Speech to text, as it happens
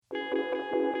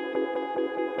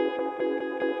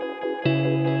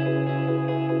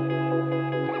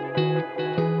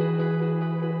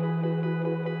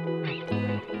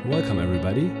Welcome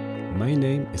everybody. My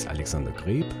name is Alexander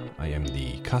Greb. I am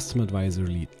the Customer Advisor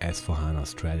Lead S4HANA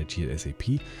Strategy at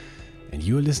SAP, and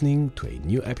you are listening to a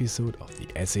new episode of the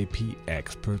SAP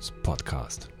Experts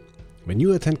Podcast. When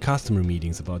you attend customer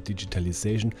meetings about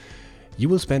digitalization, you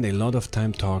will spend a lot of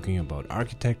time talking about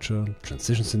architecture,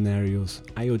 transition scenarios,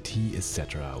 IoT,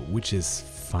 etc., which is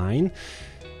fine,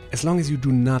 as long as you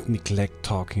do not neglect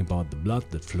talking about the blood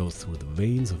that flows through the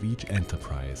veins of each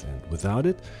enterprise, and without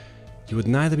it, you would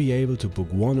neither be able to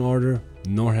book one order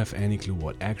nor have any clue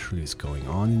what actually is going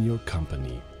on in your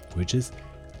company, which is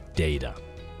data.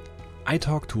 I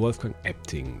talked to Wolfgang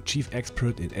Epting, Chief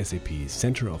Expert in SAP's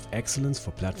Center of Excellence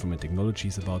for Platform and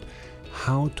Technologies, about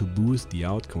how to boost the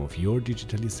outcome of your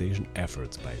digitalization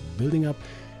efforts by building up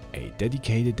a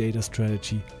dedicated data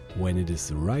strategy, when it is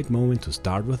the right moment to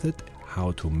start with it,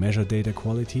 how to measure data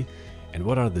quality, and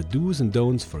what are the do's and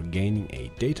don'ts for gaining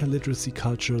a data literacy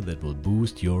culture that will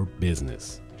boost your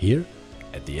business. Here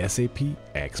at the SAP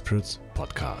Experts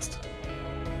Podcast.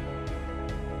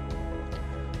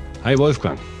 Hi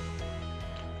Wolfgang.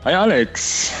 Hi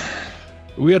Alex.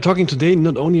 We are talking today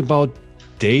not only about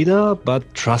data,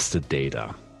 but trusted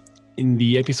data. In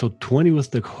the episode 20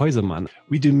 with Dirk Häusermann,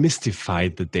 we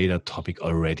demystified the data topic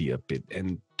already a bit.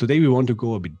 And today we want to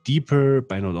go a bit deeper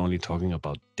by not only talking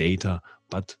about data,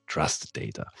 but trusted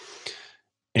data.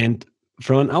 And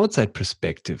from an outside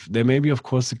perspective, there may be, of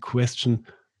course, the question,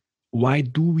 why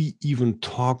do we even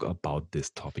talk about this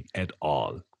topic at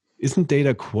all? Isn't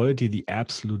data quality the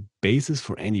absolute basis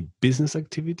for any business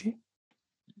activity?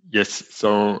 Yes.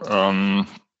 So,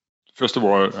 first of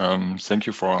all, thank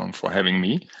you for having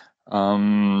me.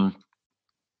 So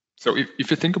if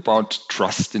you think about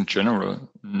trust in general,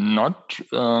 not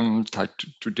tied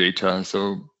to data.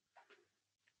 So,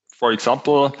 for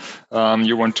example,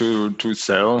 you want to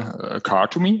sell a car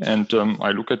to me, and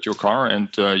I look at your car and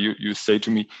you say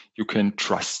to me, you can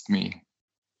trust me.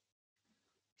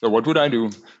 So what would I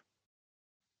do?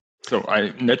 So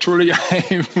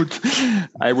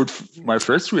my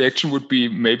first reaction would be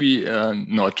maybe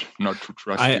not to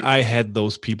trust you. I had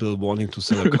those people wanting to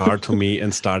sell a car to me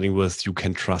and starting with, you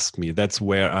can trust me. That's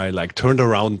where I turned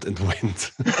around and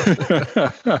went.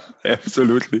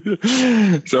 Absolutely.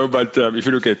 So, but if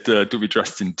you look at do we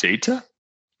trust in data?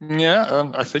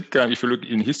 Yeah, I think if you look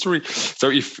in history,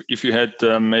 so if you had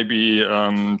maybe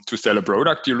to sell a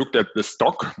product, you looked at the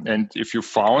stock, and if you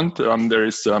found there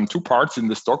is two parts in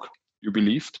the stock, you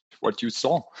believed what you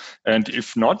saw, and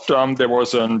if not, there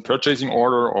was a purchasing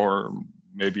order or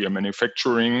maybe a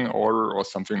manufacturing order or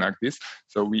something like this.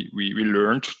 So we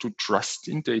learned to trust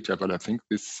in data, but I think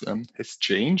this has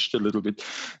changed a little bit.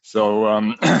 So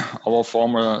our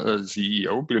former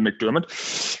CEO, Bill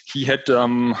McDermott, he had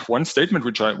one statement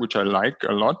which I like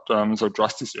a lot. So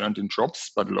trust is earned in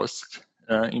drops, but lost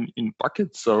in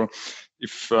buckets. So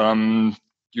if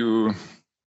you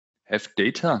have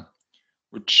data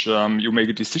which you make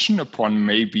a decision upon,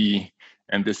 maybe,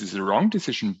 and this is a wrong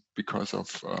decision because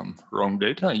of wrong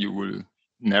data, you will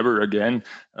never again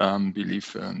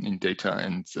believe in data.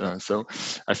 And so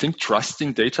I think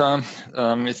trusting data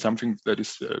is something that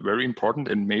is very important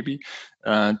and maybe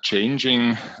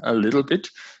changing a little bit.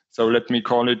 So let me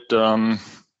call it,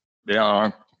 there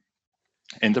are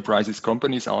enterprises,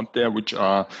 companies out there which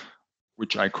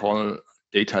I call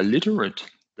data literate.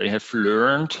 They have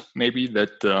learned maybe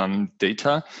that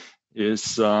data is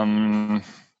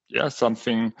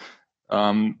something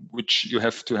which you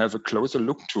have to have a closer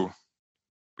look to,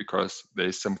 because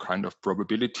there's some kind of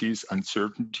probabilities,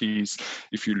 uncertainties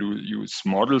if you use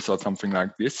models or something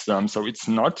like this. So it's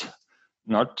not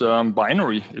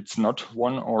binary. It's not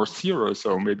 1 or 0.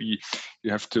 So maybe you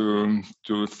have to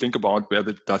think about where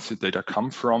does the data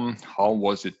come from, how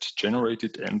was it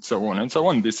generated, and so on and so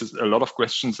on. This is a lot of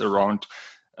questions around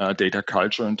data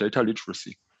culture and data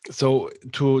literacy. So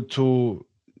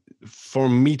for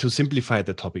me to simplify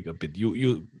the topic a bit,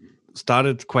 you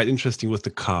started quite interesting with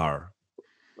the car.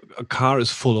 A car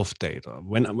is full of data.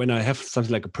 When I have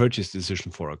something like a purchase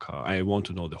decision for a car, I want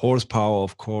to know the horsepower,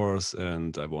 of course,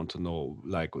 and I want to know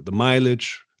the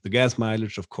mileage, the gas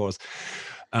mileage, of course.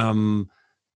 And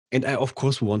I, of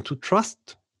course, want to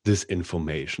trust this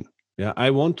information. Yeah,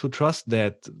 I want to trust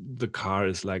that the car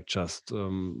is just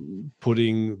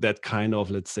putting that kind of,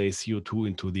 let's say, CO2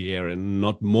 into the air and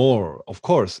not more. Of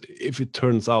course, if it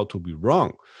turns out to be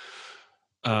wrong,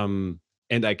 and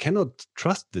I cannot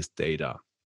trust this data,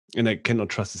 and I cannot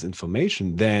trust this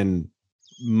information, then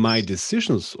my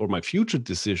decisions or my future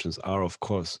decisions are, of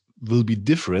course, will be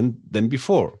different than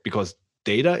before, because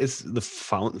data is the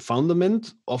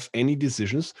fundament of any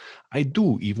decisions I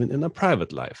do, even in a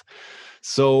private life.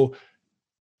 So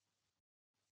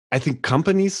I think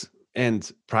companies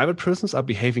and private persons are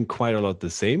behaving quite a lot the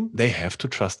same. They have to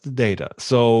trust the data.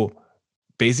 So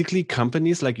basically,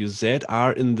 companies, like you said,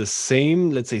 are in the same,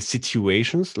 let's say,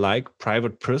 situations like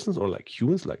private persons or like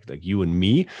humans, like you and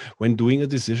me. When doing a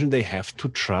decision, they have to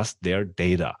trust their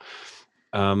data.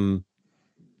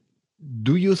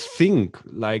 Do you think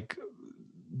like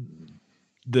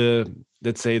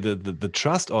let's say the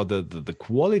trust or the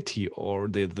quality or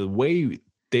the way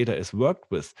data is worked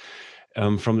with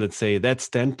from, let's say, that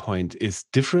standpoint is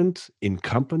different in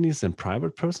companies and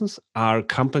private persons? Are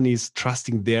companies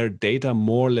trusting their data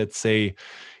more, let's say,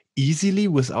 easily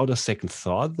without a second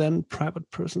thought than private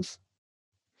persons?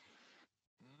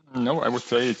 No, I would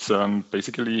say it's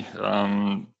basically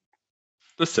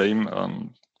the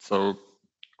same. So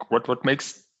what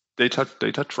makes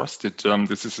data trusted?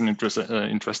 This is an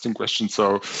interesting question.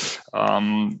 So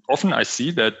often I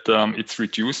see that it's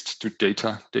reduced to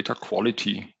data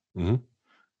quality. Mm-hmm.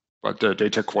 But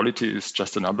data quality is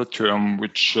just another term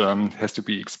which has to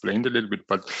be explained a little bit.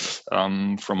 But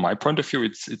from my point of view,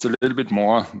 it's a little bit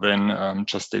more than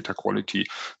just data quality.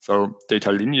 So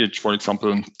data lineage, for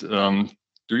example,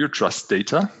 do you trust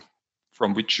data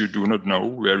from which you do not know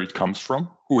where it comes from,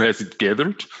 who has it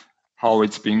gathered, how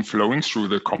it's being flowing through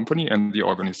the company and the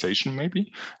organization?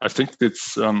 Maybe I think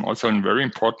that's also a very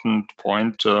important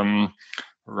point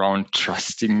around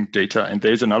trusting data. And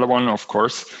there's another one, of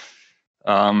course.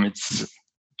 It's,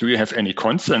 do you have any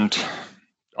consent?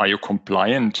 Are you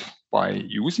compliant by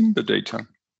using the data?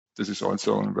 This is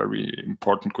also a very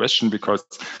important question, because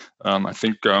I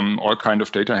think all kind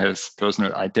of data has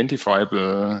personal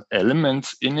identifiable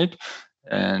elements in it.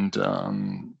 And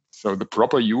so the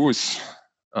proper use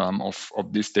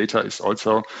of this data is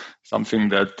also something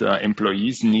that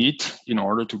employees need in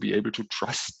order to be able to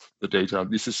trust the data.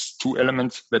 This is two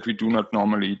elements that we do not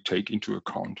normally take into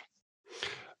account.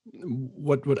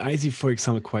 What I see, for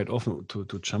example, quite often,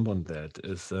 to jump on that,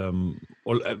 is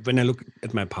when I look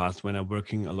at my past, when I'm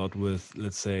working a lot with,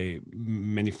 let's say,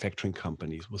 manufacturing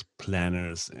companies, with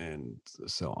planners and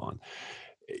so on,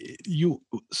 you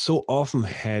so often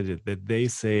had it that they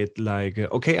said like,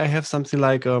 okay, I have something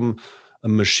like a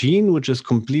machine which is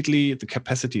completely, the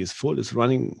capacity is full, it's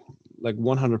running like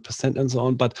 100% and so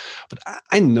on, but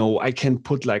I know I can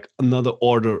put like another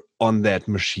order on that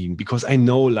machine, because I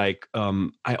know like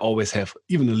I always have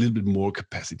even a little bit more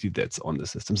capacity that's on the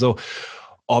system. So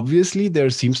obviously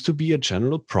there seems to be a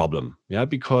general problem,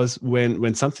 because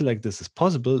when something like this is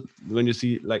possible, when you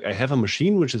see like I have a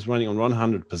machine which is running on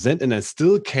 100% and I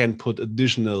still can put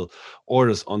additional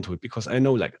orders onto it because I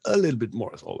know like a little bit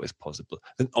more is always possible,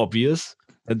 then obvious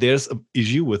that there's an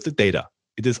issue with the data.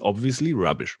 It is obviously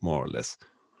rubbish, more or less.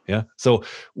 So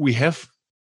we have,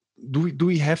 do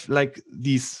we have like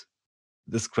this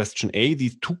question A,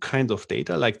 these two kinds of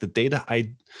data, like the data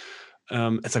I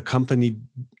as a company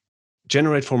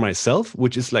generate for myself,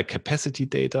 which is like capacity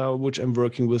data, which I'm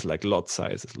working with, like lot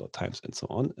sizes, lot times, and so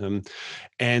on,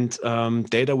 and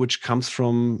data which comes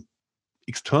from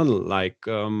external, like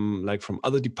from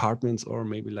other departments or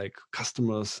maybe like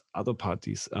customers, other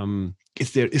parties.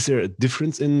 Is there a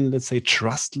difference in, let's say,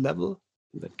 trust level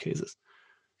in that cases?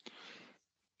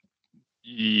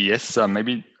 Yes,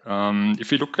 maybe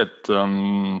if you look at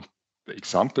the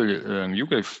example you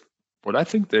gave, what I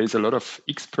think there is a lot of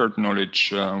expert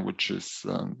knowledge which is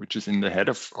in the head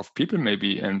of people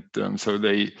maybe, and so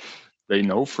they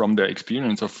know from their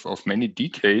experience of many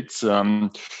decades.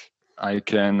 I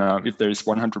can, if there is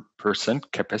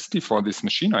 100% capacity for this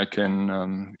machine, I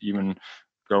can even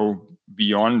go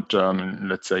beyond,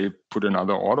 let's say, put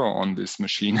another order on this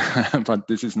machine. But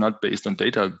this is not based on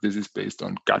data. This is based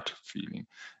on gut feeling.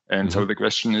 And so the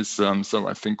question is, so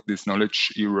I think this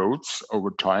knowledge erodes over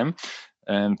time.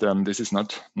 And this is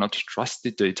not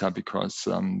trusted data, because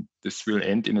this will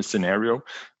end in a scenario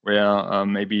where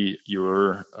maybe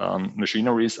your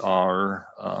machineries are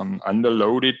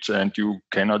underloaded and you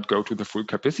cannot go to the full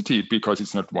capacity because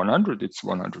it's not 100, it's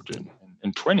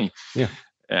 120. Yeah.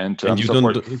 And you so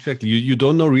don't exactly, you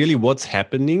don't know really what's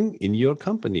happening in your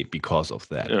company because of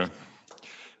that. Yeah.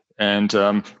 And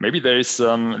maybe there is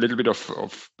a little bit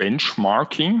of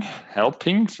benchmarking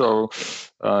helping. So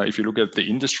if you look at the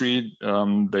industry,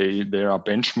 there are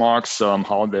benchmarks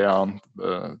how their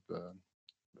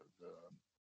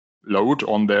load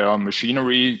on their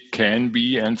machinery can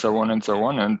be, and so on and so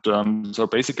on. And so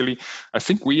basically, I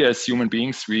think we as human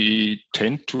beings, we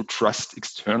tend to trust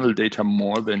external data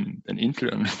more than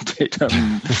internal data.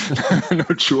 I'm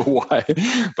not sure why,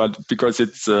 but because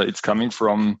it's coming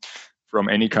from from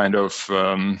any kind of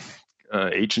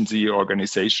agency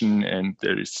organization, and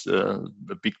there is a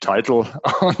big title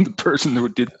on the person who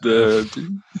did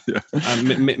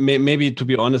maybe, to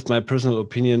be honest, my personal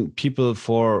opinion, people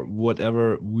for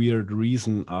whatever weird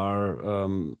reason are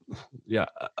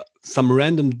some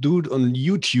random dude on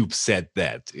YouTube said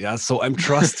that, so I'm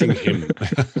trusting him.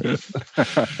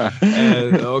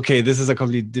 Okay, this is a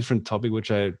completely different topic,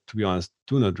 which I, to be honest,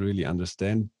 do not really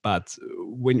understand. But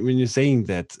when you're saying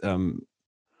that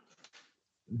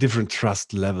different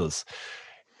trust levels,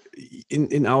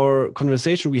 in our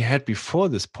conversation we had before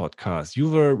this podcast, you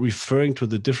were referring to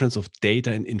the difference of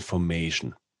data and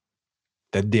information,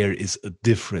 that there is a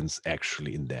difference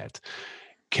actually in that.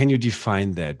 Can you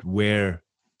define that? Where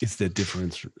is the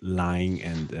difference lying,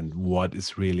 and what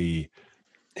is really,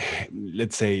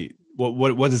 let's say,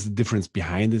 what is the difference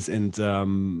behind this? And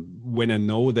when I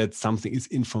know that something is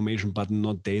information but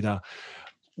not data,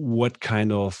 what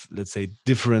kind of, let's say,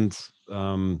 different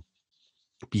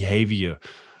behavior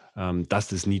does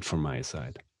this need from my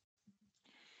side?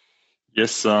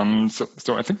 Yes, so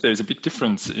I think there is a big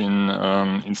difference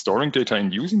in storing data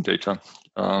and using data.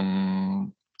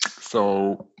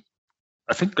 So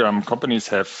I think companies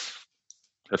have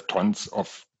tons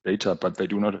of data, but they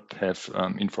do not have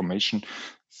information.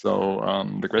 So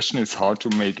the question is how to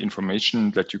make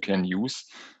information that you can use,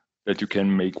 that you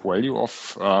can make value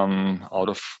of out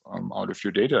of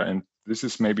your data. And this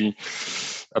is maybe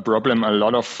a problem a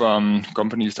lot of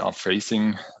companies are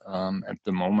facing at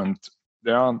the moment.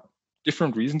 There are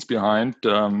different reasons behind.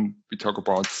 We talk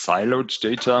about siloed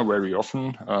data very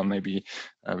often. Maybe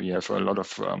we have a lot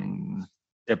of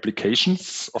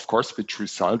applications, of course, which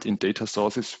result in data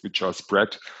sources which are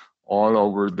spread all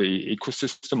over the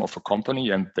ecosystem of a company,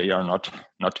 and they are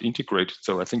not integrated.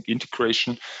 So I think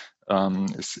integration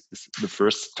is the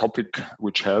first topic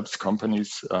which helps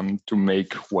companies to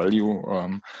make value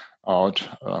out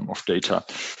of data.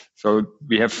 So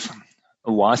we have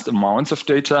a vast amounts of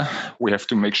data. We have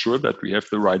to make sure that we have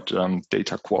the right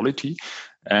data quality,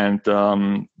 and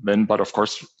then, but of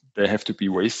course, there have to be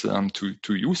ways to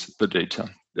use the data.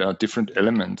 There are different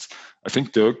elements. I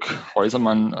think Dirk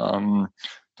Häusermann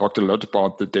talked a lot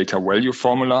about the data value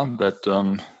formula that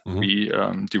we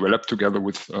developed together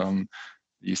with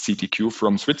the CTQ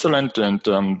from Switzerland,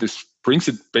 and this brings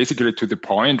it basically to the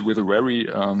point with a very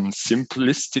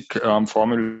simplistic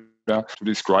formula to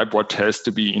describe what has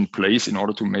to be in place in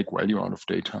order to make value out of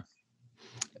data.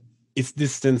 Is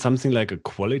this then something like a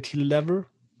quality level?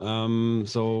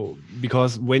 So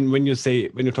because when you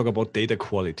talk about data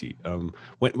quality,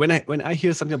 when I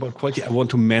hear something about quality, I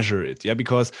want to measure it,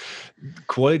 because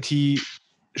quality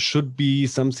should be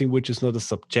something which is not a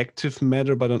subjective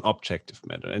matter but an objective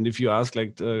matter. And if you ask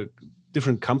like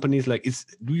different companies, like,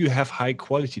 do you have high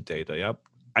quality data?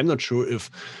 I'm not sure if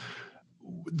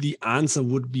the answer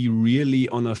would be really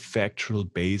on a factual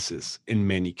basis in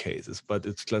many cases, but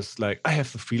it's just like, I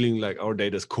have the feeling like our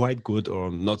data is quite good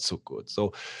or not so good.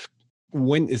 So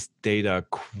when is data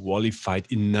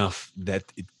qualified enough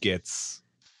that it gets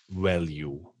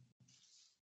value?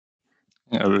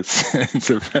 Yeah, it's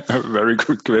a very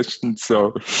good question.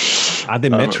 So are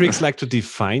there metrics like to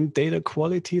define data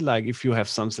quality? Like if you have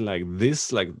something like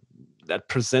this, like that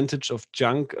percentage of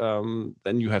junk,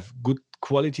 then you have good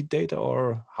quality data?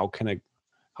 Or how can I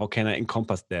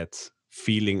encompass that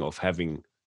feeling of having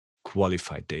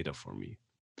qualified data for me?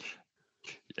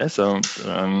 Yeah, so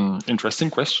interesting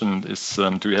question is,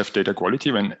 do you have data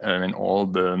quality when all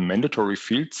the mandatory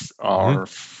fields are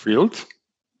filled?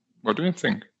 What do you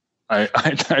think? I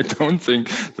don't think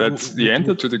that's the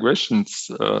answer to the questions.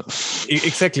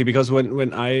 Exactly, because when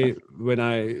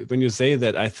you say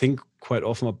that, I think quite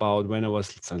often about when I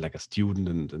was like a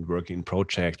student and working in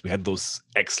project. We had those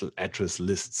Excel address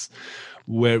lists,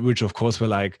 which of course were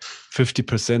like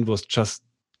 50% was just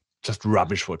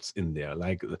rubbish what's in there.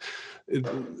 Like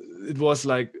it was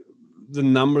like the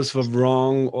numbers were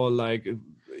wrong, or like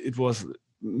it was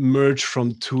merged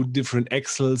from two different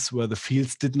Excels where the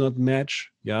fields did not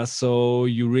match. So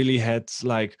you really had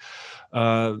like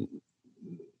the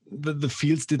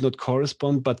fields did not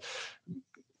correspond. But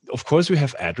of course we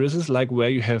have addresses like where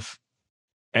you have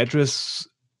address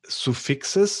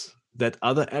suffixes that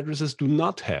other addresses do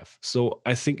not have. So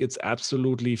I think it's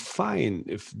absolutely fine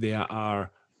if there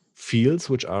are fields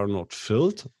which are not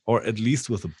filled, or at least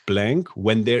with a blank,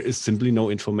 when there is simply no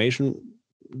information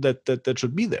that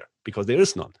should be there, because there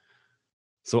is none.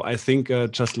 So I think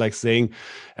just like saying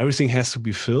everything has to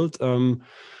be filled,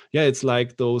 it's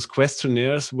like those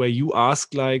questionnaires where you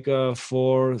ask like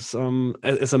for some,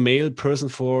 as a male person,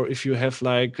 for if you have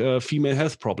like female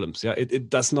health problems. It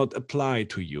does not apply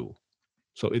to you.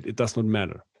 So it does not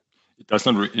matter.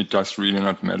 It does really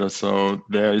not matter. So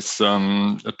there is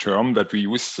a term that we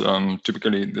use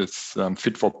typically, this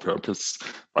fit for purpose.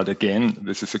 But again,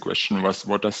 this is a question: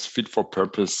 what does fit for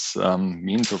purpose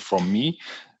mean? So for me,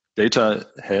 data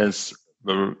has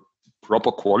the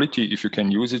proper quality if you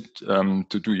can use it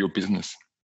to do your business.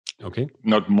 Okay.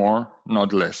 Not more,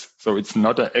 not less. So it's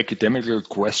not an academical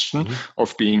question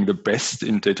of being the best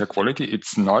in data quality.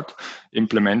 It's not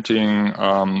implementing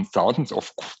thousands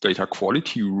of data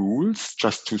quality rules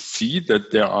just to see that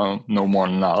there are no more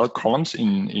null columns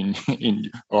in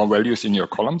or values in your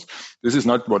columns. This is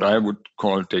not what I would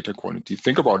call data quality.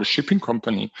 Think about a shipping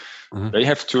company. They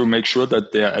have to make sure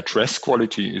that their address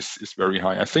quality is very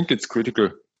high. I think it's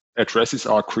critical. Addresses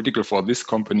are critical for this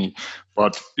company,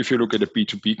 but if you look at a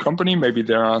B2B company, maybe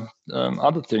there are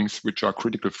other things which are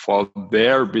critical for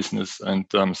their business, and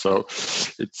so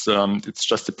it's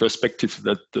just a perspective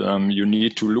that you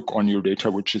need to look on your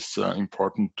data, which is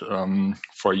important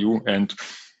for you. And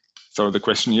so the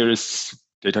question here is,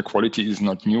 data quality is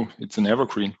not new; it's an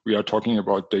evergreen. We are talking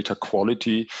about data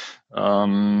quality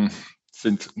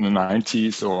since the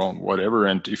 90s or whatever.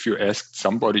 And if you asked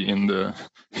somebody in the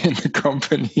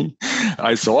company,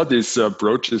 I saw these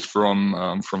approaches from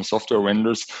software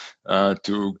vendors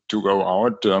to go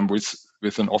out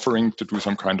with an offering to do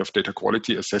some kind of data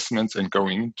quality assessments and go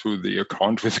into the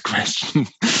account with a question.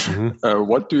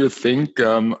 What do you think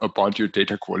about your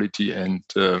data quality? And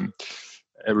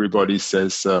everybody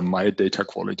says my data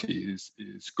quality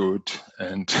is good,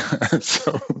 and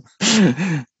so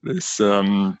this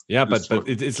but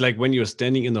it's like when you're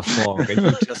standing in a fog and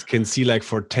you just can see like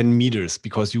for 10 meters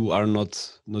because you are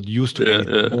not used to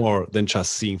anything more than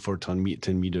just seeing for 10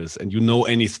 meters, and you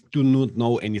do not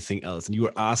know anything else, and you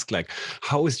are asked like,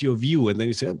 how is your view? And then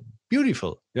you say,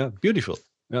 beautiful.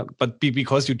 Yeah, but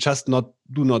because you just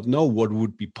do not know what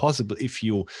would be possible if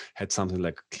you had something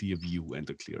like a clear view and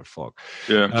a clear fog.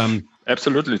 Yeah,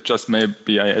 absolutely. Just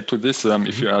maybe I add to this.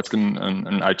 If you ask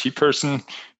an IT person,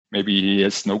 maybe he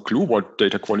has no clue what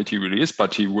data quality really is,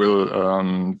 but he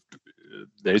will.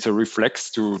 There's a reflex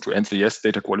to answer yes,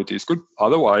 data quality is good.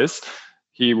 Otherwise,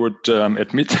 he would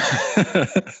admit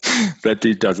that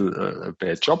he does a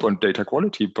bad job on data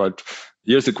quality. But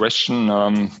here's the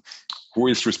question. Who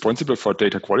is responsible for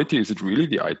data quality? Is it really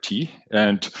the IT?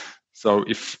 And so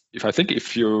if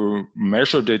you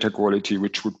measure data quality,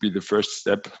 which would be the first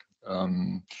step,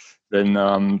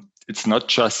 then it's not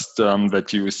just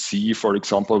that you see, for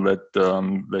example,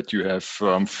 that you have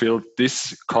filled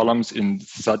these columns in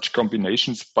such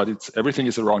combinations, but everything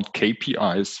is around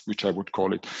KPIs, which I would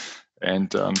call it.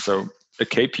 And so a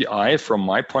KPI, from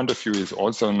my point of view, is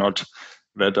also not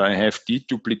that I have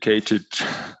deduplicated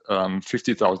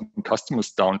 50,000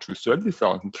 customers down to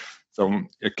 30,000. So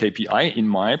a KPI, in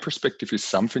my perspective, is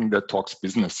something that talks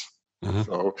business.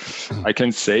 So I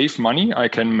can save money, I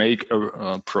can make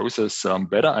a process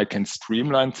better, I can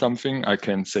streamline something, I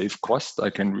can save cost, I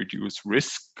can reduce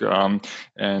risk,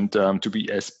 and to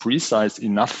be as precise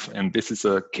enough. And this is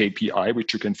a KPI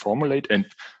which you can formulate. And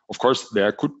of course,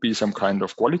 there could be some kind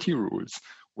of quality rules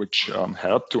which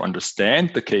help to understand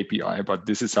the KPI, but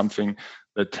this is something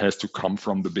that has to come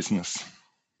from the business.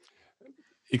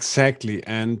 Exactly.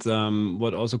 And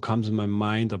what also comes in my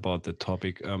mind about the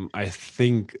topic, I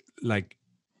think like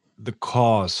the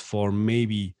cause for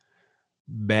maybe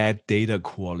bad data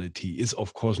quality is,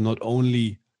 of course, not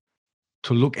only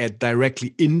to look at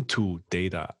directly into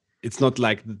data. It's not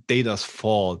like the data's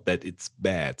fault that it's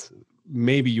bad.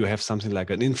 Maybe you have something like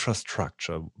an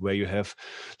infrastructure where you have,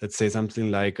 let's say, something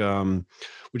like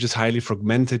which is highly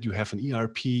fragmented. You have an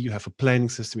ERP, you have a planning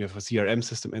system, you have a CRM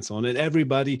system, and so on. And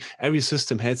every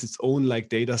system has its own like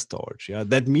data storage. Yeah,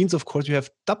 that means, of course, you have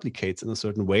duplicates in a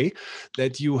certain way.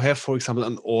 That you have, for example,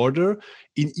 an order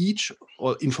in each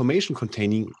or information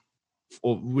containing,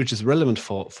 or which is relevant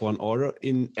for an order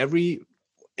in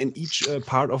each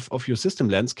part of your system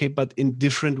landscape, but in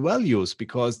different values,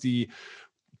 because the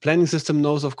planning system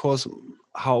knows, of course,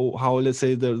 how let's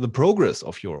say the progress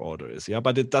of your order is,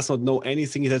 but it does not know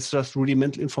anything. That's just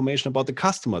rudimental information about the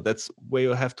customer. That's where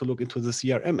you have to look into the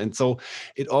CRM. And so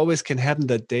it always can happen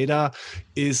that data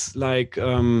is like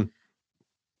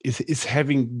is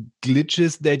having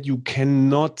glitches that you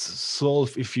cannot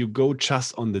solve if you go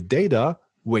just on the data,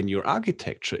 when your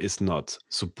architecture is not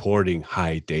supporting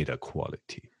high data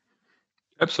quality.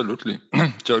 Absolutely.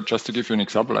 So just to give you an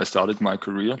example, I started my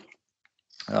career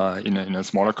in a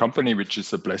smaller company, which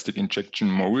is a plastic injection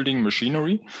molding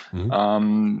machinery.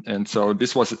 And so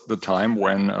this was the time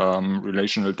when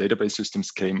relational database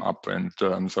systems came up. And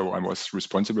so I was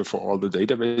responsible for all the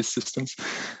database systems.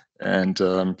 And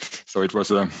so it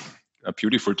was a a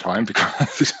beautiful time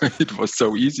because it was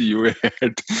so easy. You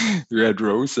had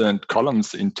rows and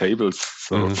columns in tables.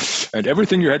 So and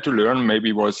everything you had to learn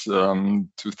maybe was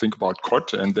to think about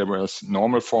COT, and there was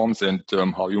normal forms and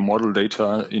how you model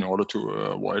data in order to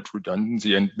avoid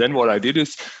redundancy. And then what I did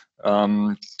is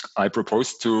I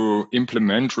proposed to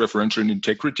implement referential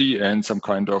integrity and some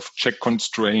kind of check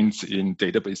constraints in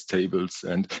database tables.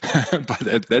 And but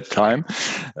at that time,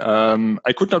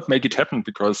 I could not make it happen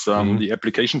because the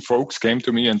application folks came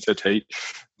to me and said, "Hey,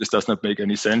 this does not make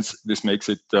any sense. This makes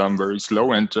it very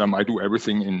slow, and I do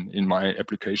everything in my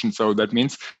application." So that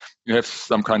means you have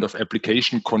some kind of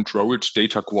application controlled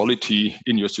data quality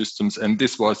in your systems, and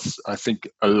this was, I think,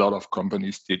 a lot of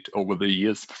companies did over the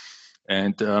years.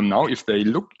 And now if they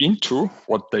look into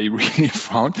what they really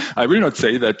found, I will not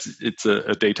say that it's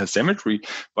a data symmetry,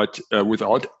 but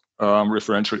without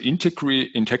referential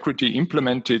integrity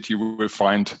implemented, you will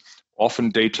find often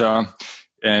data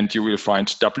and you will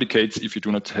find duplicates if you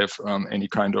do not have any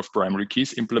kind of primary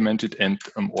keys implemented and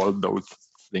all those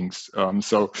things.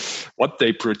 So what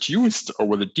they produced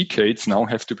over the decades now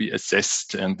have to be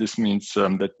assessed. And this means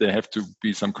that there have to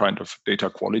be some kind of data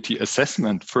quality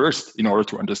assessment first in order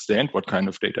to understand what kind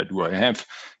of data do I have.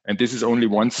 And this is only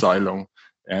one silo.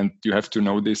 And you have to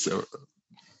know this,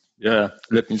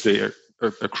 let me say,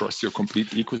 across your complete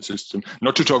ecosystem.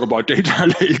 Not to talk about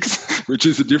data lakes, which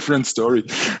is a different story.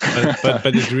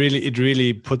 but it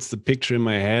really puts the picture in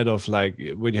my head of like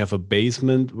when you have a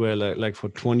basement where like for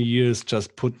 20 years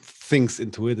just put things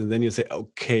into it, and then you say,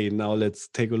 okay, now let's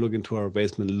take a look into our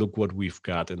basement, look what we've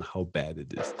got and how bad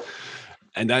it is.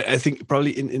 And I think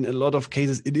probably in a lot of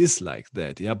cases it is like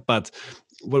that, yeah. But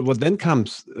what then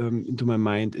comes into my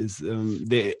mind is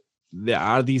there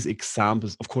are these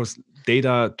examples. Of course,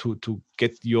 data to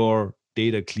get your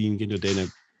data clean, get your data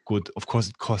good, of course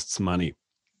it costs money.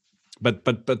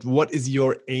 But what is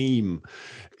your aim?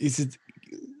 Is it,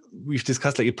 we've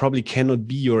discussed, like it probably cannot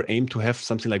be your aim to have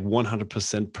something like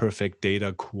 100% perfect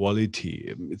data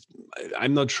quality.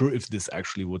 I'm not sure if this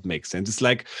actually would make sense. It's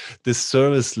like the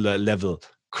service level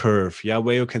curve, yeah,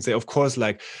 where you can say, of course,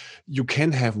 like you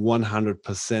can have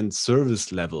 100%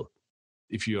 service level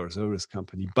if you're a service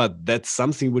company, but that's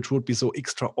something which would be so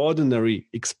extraordinary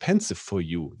expensive for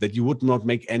you that you would not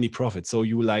make any profit. So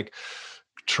you like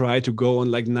try to go on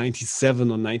like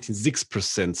 97 or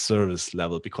 96% service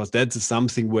level, because that's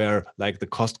something where like the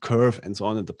cost curve and so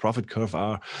on and the profit curve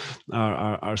are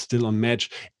still on match.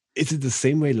 Is it the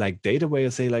same way like data, where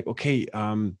you say like, okay,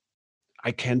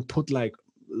 I can put like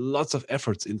lots of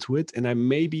efforts into it, and I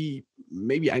maybe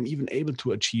I'm even able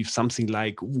to achieve something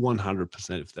like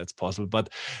 100% if that's possible, but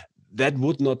that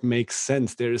would not make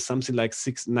sense. There is something like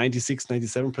 96,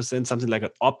 97%, something like an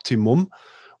optimum,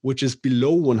 which is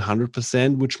below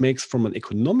 100%, which makes from an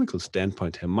economical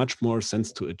standpoint have much more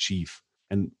sense to achieve,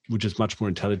 and which is much more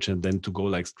intelligent than to go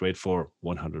like straight for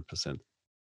 100%.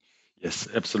 Yes,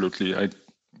 absolutely. I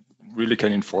really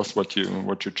can enforce what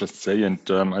you just say, and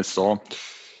I saw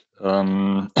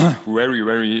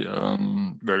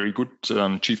very good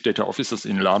chief data officers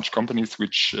in large companies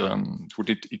which who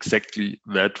did exactly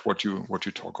that, what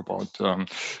you talk about.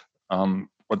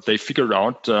 What they figured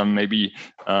out, maybe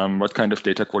what kind of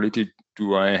data quality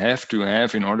do I have to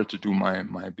have in order to do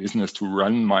my business, to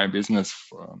run my business,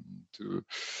 to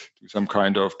do some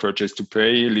kind of purchase to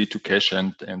pay, lead to cash,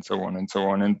 and so on and so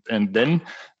on. And then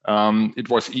it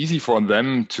was easy for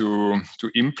them to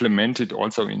implement it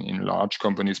also in large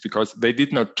companies, because they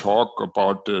did not talk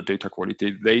about the data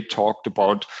quality. They talked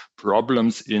about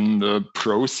problems in the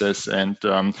process and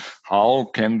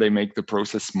how can they make the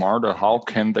process smarter? How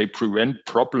can they prevent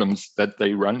problems that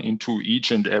they run into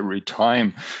each and every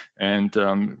time? And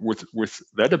with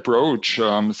that approach,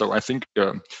 so I think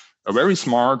a very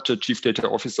smart chief data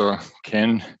officer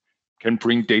can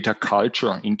bring data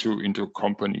culture into a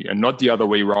company, and not the other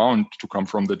way around, to come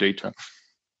from the data.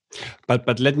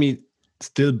 But let me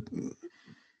still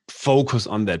focus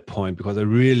on that point, because I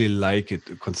really like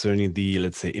it concerning the,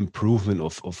 let's say, improvement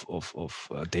of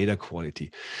data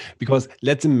quality. Because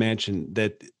let's imagine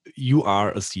that you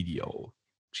are a CDO,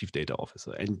 chief data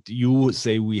officer, and you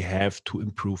say we have to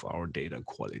improve our data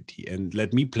quality. And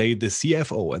let me play the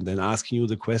CFO and then asking you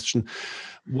the question,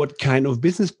 what kind of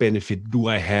business benefit do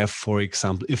I have, for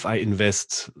example, if I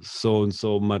invest so and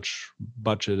so much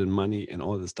budget and money and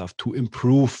all this stuff to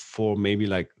improve for maybe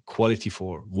like quality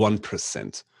for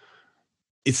 1%?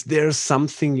 Is there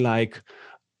something like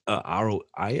ROI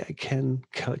I can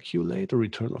calculate, a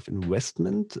return of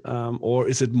investment, or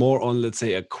is it more on, let's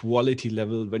say, a quality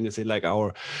level, when you say like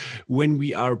when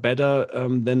we are better,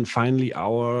 then finally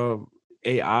our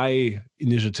AI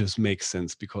initiatives make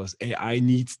sense, because AI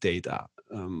needs data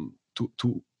to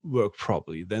to work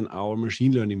properly, then our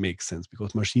machine learning makes sense,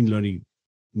 because machine learning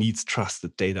needs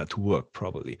trusted data to work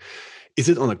properly. Is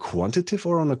it on a quantitative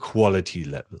or on a quality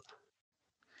level?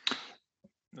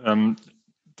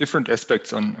 Different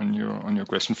aspects on your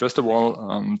question. First of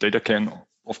all, data can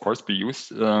of course be used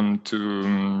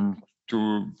to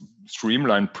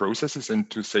streamline processes and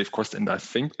to save cost. And I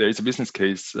think there is a business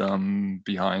case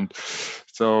behind.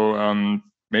 So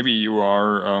maybe you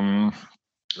are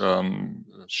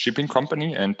shipping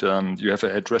company and you have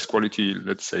an address quality,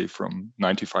 let's say from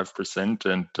 95%,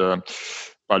 and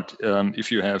but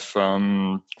if you have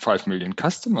 5 million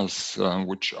customers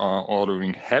which are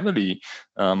ordering heavily,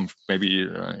 maybe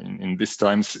in these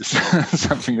times is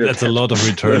something that's a lot of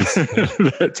returns.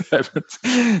 That happens.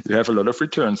 You have a lot of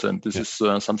returns, and this is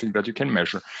something that you can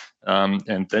measure.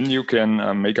 And then you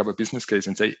can make up a business case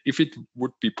and say, if it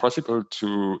would be possible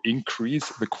to increase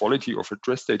the quality of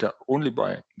address data only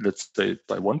by, let's say,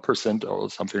 by 1% or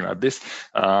something like this,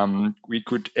 we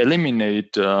could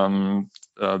eliminate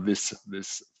this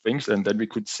things, and then we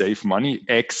could save money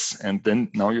X, and then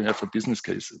now you have a business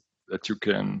case that you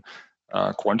can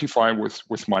quantify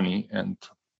with money, and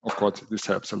of course this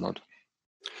helps a lot.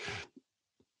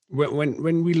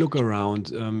 When we look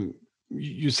around,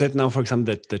 you said now, for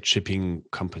example, that shipping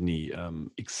company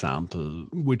example,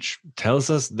 which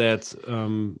tells us that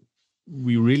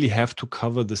we really have to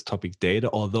cover this topic data,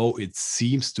 although it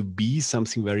seems to be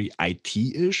something very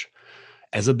IT-ish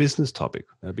as a business topic,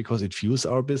 because it fuels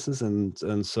our business,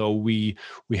 and so we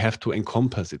have to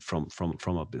encompass it from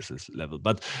a business level.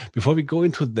 But before we go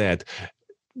into that,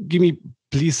 give me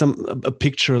please a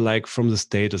picture, like from the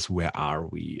status, where are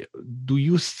we? Do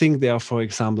you think there are, for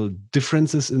example,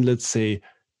 differences in, let's say,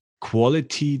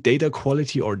 quality, data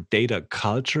quality or data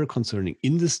culture concerning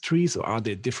industries, or are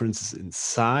there differences in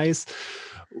size?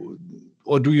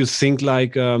 Or do you think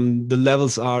like the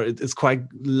levels are, it's quite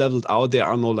leveled out? There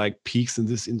are no like peaks in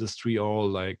this industry or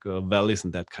like valleys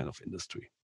in that kind of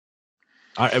industry?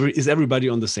 Is everybody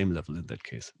on the same level in that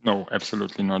case? No,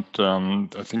 absolutely not.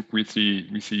 I think we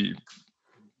see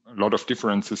a lot of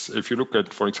differences. If you look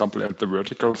at, for example, at the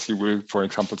verticals, you will, for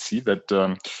example, see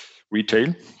that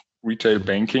retail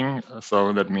banking,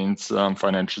 so that means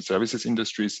financial services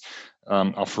industries,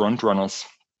 are front runners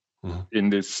in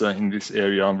this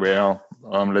area, where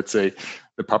let's say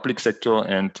the public sector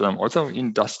and also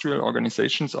industrial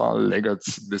organizations are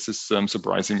laggards. This is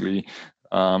surprisingly.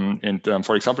 And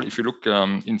for example, if you look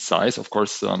in size, of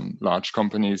course, large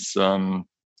companies,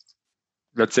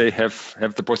 let's say,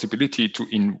 have the possibility to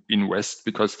invest,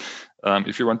 because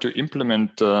if you want to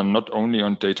implement not only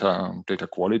on data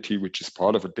quality, which is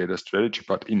part of a data strategy,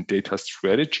 but in data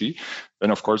strategy,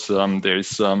 then of course there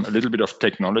is a little bit of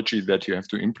technology that you have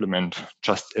to implement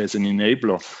just as an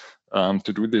enabler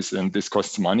to do this, and this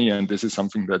costs money, and this is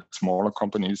something that smaller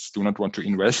companies do not want to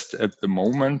invest at the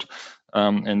moment.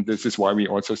 And this is why we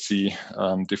also see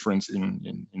difference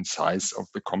in size of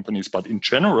the companies. But in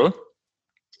general,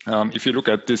 if you look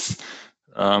at this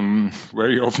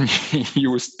very often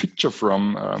used picture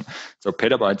from so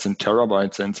petabytes and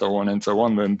terabytes and so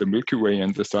on, then the Milky Way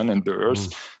and the Sun and the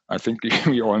Earth, I think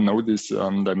we all know these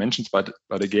dimensions. But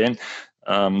again,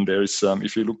 there is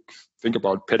if you think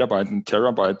about petabyte and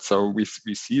terabyte, so we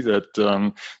see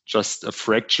that just a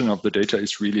fraction of the data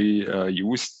is really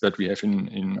used that we have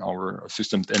in our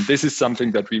systems, and this is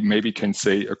something that we maybe can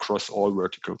say across all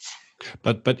verticals.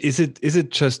 But is it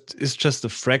just a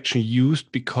fraction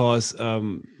used because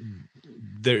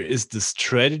there is the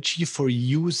strategy for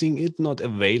using it not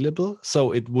available,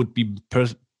 so it would be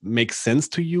make sense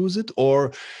to use it,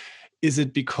 or is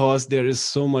it because there is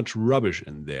so much rubbish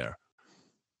in there?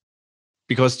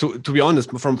 Because to be honest,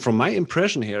 from my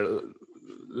impression here,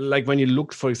 like when you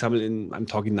look, for example, I'm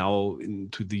talking now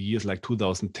into the years like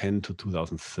 2010 to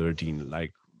 2013,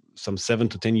 like some 7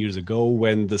 to 10 years ago,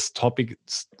 when this topic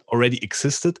already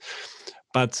existed.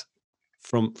 But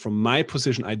from my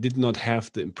position, I did not have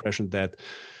the impression that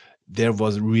there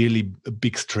was really a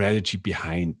big strategy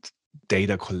behind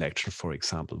data collection, for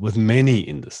example, with many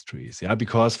industries. Yeah,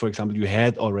 because, for example, you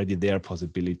had already there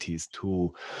possibilities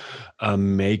to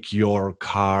make your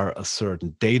car a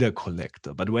certain data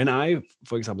collector. But when I,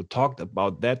 for example, talked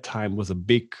about that time with a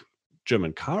big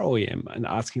German car OEM and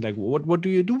asking like, what do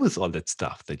you do with all that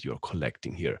stuff that you're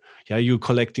collecting here? Yeah, you're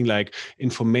collecting like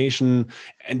information,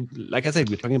 and like I said,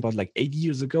 we're talking about like 8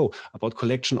 years ago, about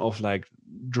collection of like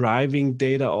driving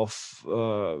data of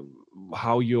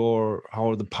how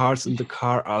the parts in the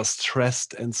car are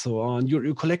stressed and so on.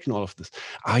 You're collecting all of this.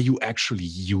 Are you actually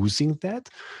using that?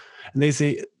 And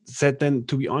they said then,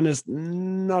 to be honest,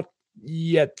 not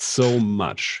yet so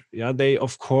much. Yeah, they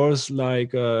of course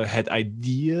had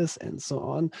ideas and so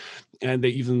on, and they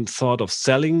even thought of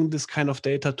selling this kind of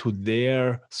data to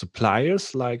their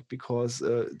suppliers, because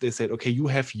they said, okay, you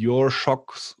have your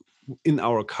shocks in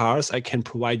our cars, I can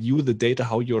provide you the data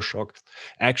how your shocks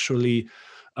actually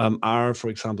are, for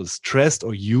example, stressed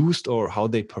or used, or how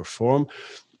they perform.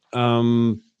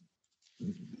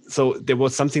 So there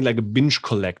was something like a binge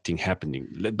collecting happening,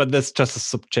 but that's just a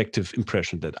subjective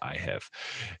impression that I have.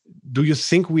 Do you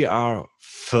think we are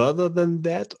further than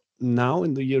that now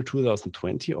in the year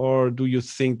 2020, or do you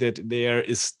think that there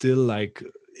is still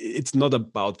it's not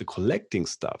about the collecting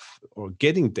stuff or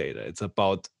getting data, it's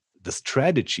about the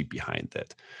strategy behind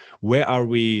that? Where are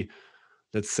we,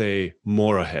 let's say,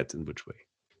 more ahead, in which way?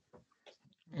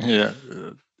 Yeah,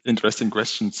 interesting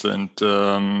questions. And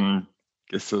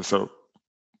guess so.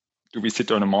 Do we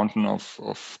sit on a mountain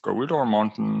of gold or a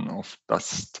mountain of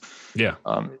dust? Yeah.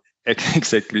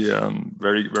 Exactly.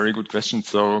 Very, very good question.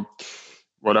 So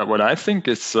what I think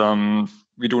is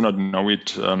we do not know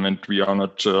it, and we are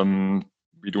not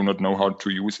we do not know how to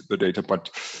use the data. But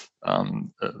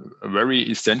a very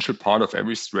essential part of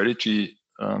every strategy,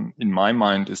 in my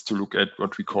mind, is to look at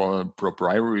what we call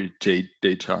proprietary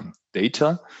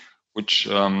data, which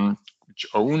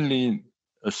only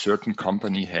a certain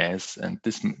company has, and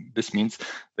this means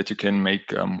that you can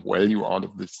make value out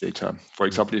of this data. For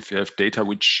example, if you have data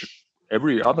which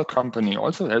every other company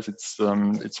also has, it's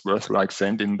worth like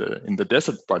sand in the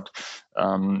desert. But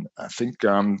I think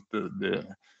the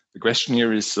question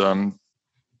here is,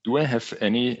 do I have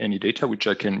any data which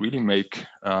I can really make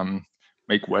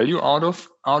value out of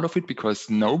it? Because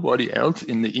nobody else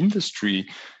in the industry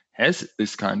has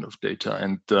this kind of data,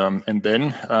 and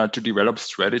then to develop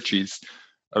strategies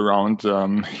around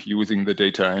using the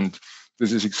data. And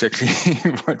this is exactly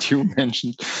what you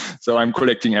mentioned. So I'm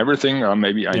collecting everything.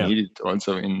 Maybe I need it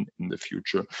also in the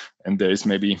future. And there is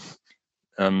maybe,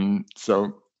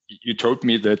 so you told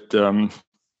me that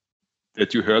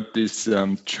that you heard this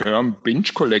term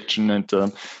binge collection, and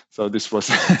so this was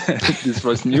this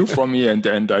was new for me, and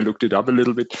I looked it up a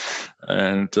little bit,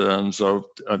 and so.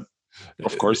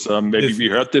 Of course, maybe we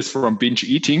heard this from binge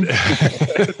eating.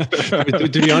 To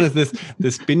be honest,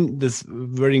 this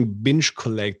wording binge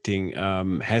collecting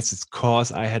has its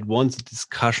cause. I had once a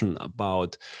discussion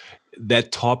about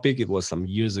that topic. It was some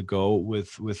years ago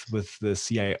with the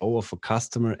CIO of a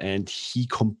customer, and he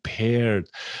compared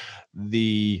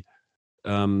the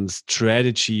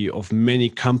strategy of many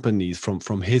companies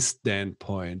from his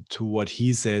standpoint to what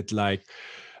he said,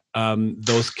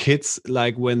 those kids,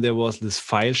 when there was this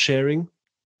file sharing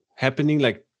happening,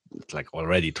 like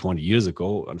already 20 years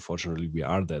ago. Unfortunately, we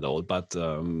are that old, but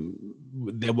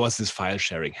there was this file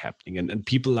sharing happening, and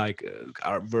people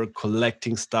were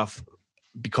collecting stuff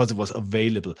because it was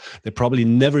available. They probably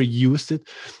never used it,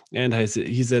 and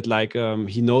he said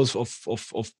he knows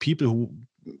of people who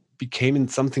became in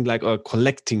something like a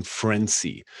collecting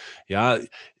frenzy. Yeah,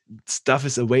 stuff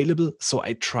is available, so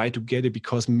I try to get it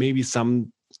because maybe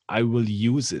I will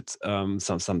use it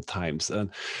sometimes. And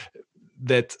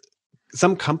that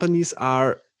some companies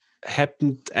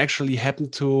happen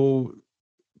to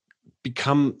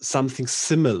become something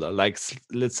similar. Let's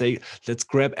say, let's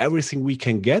grab everything we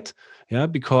can get,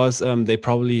 because they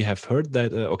probably have heard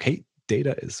that okay,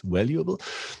 data is valuable,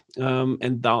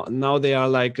 and now they are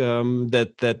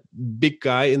that big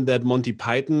guy in that Monty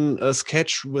Python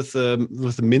sketch with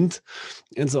the mint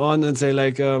and so on, and say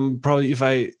probably if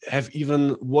I have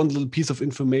even one little piece of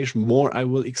information more, I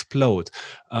will explode.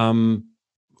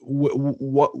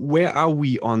 Where are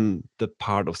we on the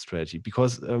part of strategy?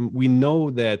 Because we know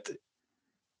that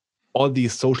all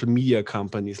these social media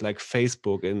companies like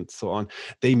Facebook and so on,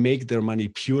 they make their money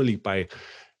purely by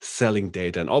selling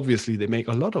data, and obviously they make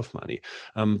a lot of money.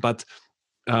 But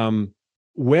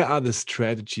where are the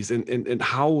strategies, and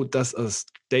how does a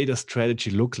data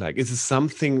strategy look like? Is it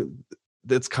something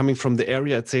that's coming from the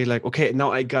area and say okay,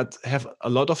 now I have a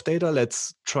lot of data,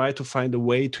 let's try to find a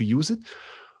way to use it?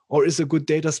 Or is a good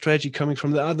data strategy coming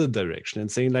from the other direction and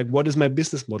saying what is my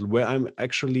business model, where I'm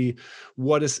actually,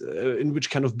 what is in which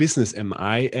kind of business am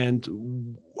I,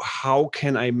 and how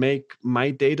can I make my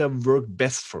data work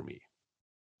best for me?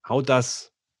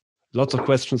 Lots of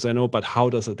questions, I know, but how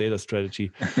does a data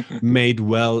strategy made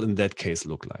well in that case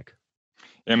look like?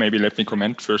 Yeah, maybe let me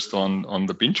comment first on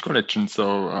the binge collection.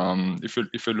 So if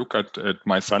you look at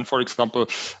my son, for example,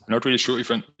 I'm not really sure if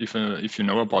you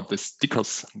know about the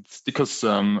stickers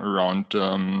around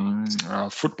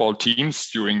football teams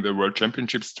during the World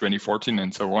Championships 2014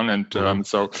 and so on. And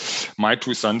so my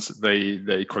two sons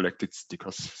they collected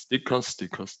stickers.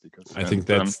 I think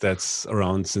that's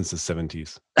around since the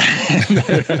 70s.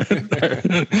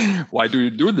 Why do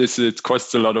you do this? It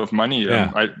costs a lot of money.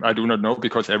 Yeah. I do not know,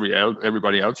 because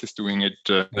everybody else is doing it.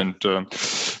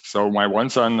 So my one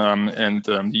son,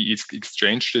 he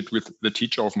exchanged it with the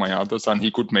teacher of my other son. He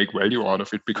could make value out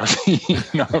of it because he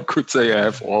now could say I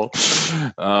have all.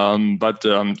 But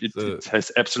it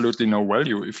has absolutely no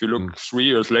value. If you look 3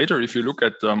 years later, if you look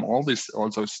at all those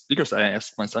stickers, I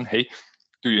asked my son, hey,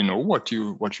 do you know what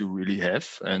you really have?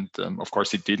 And of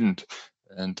course he didn't.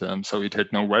 And so it had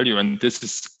no value. And this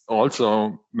is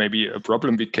also maybe a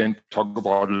problem we can talk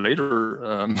about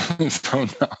later. So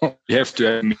now we have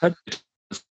to admit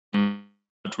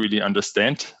not really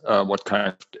understand what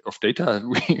kind of data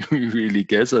we really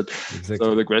gathered. Exactly.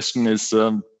 So the question is,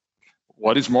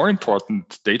 what is more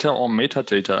important, data or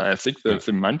metadata? I think the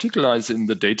semantic lies in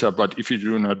the data, but if you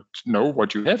do not know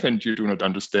what you have and you do not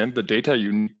understand the data,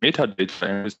 you need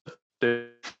metadata.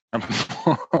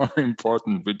 More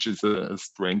important, which is a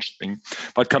strange thing.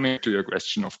 But coming to your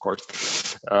question, of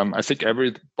course, I think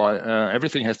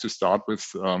everything has to start with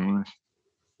a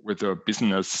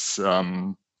business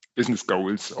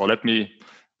goals. Or let me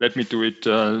do it.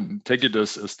 Take it a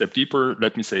step deeper.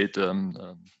 Let me say it. An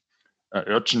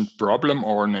urgent problem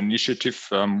or an initiative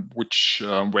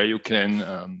where you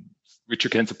can which you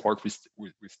can support with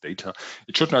data.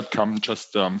 It should not come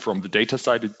just from the data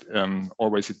side. It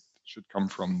should come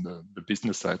from the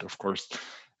business side, of course.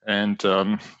 And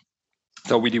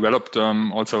so we developed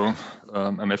also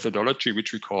a methodology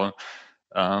which we call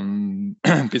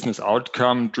business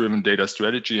outcome driven data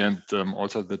strategy, and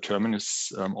also the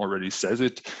terminus already says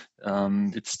it.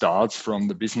 It starts from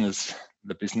the business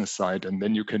side, and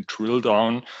then you can drill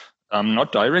down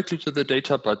not directly to the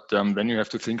data, but then you have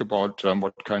to think about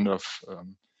what kind of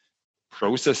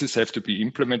processes have to be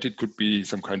implemented. Could be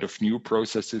some kind of new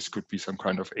processes, could be some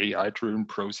kind of AI-driven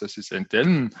processes, and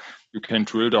then you can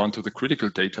drill down to the critical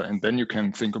data, and then you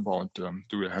can think about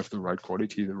do we have the right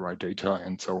quality, the right data,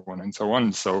 and so on and so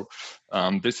on. So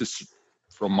this is,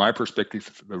 from my perspective,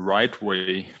 the right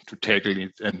way to tackle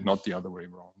it, and not the other way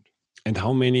around. And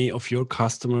how many of your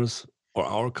customers or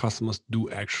our customers do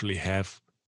actually have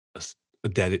a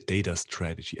data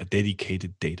strategy, a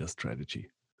dedicated data strategy?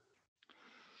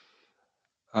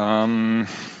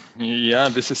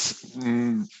 This is.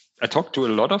 I talked to a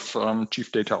lot of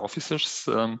chief data officers.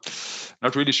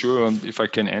 Not really sure if I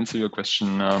can answer your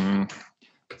question.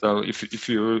 So if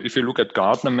you look at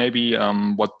Gartner, maybe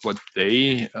what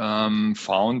they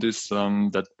found is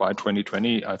that by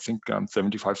 2020, I think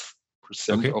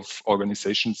 75% of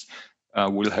organizations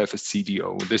will have a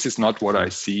CDO. This is not what I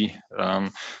see. I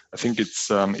think it's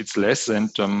less. And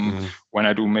when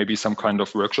I do maybe some kind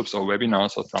of workshops or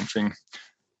webinars or something.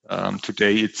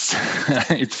 Today it's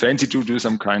it's fancy to do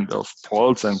some kind of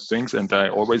polls and things, and I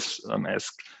always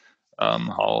ask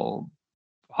how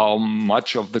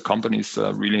much of the companies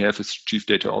really have a chief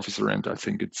data officer, and I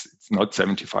think it's not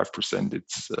 75%.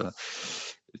 It's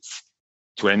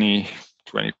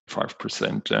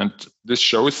 20-25%, and this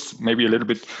shows maybe a little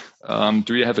bit.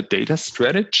 Do you have a data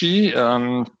strategy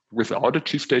without a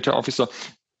chief data officer?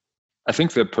 I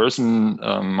think the person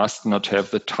must not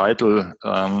have the title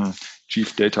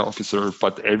chief data officer,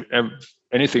 but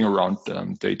anything around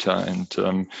data, and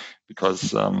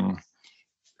because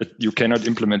you cannot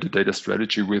implement a data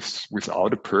strategy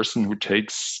without a person who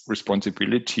takes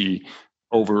responsibility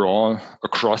overall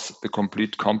across the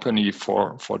complete company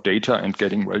for data and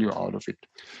getting value out of it.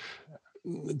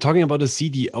 Talking about a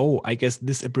CDO, I guess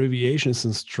this abbreviation is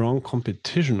in strong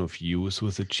competition of use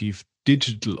with the chief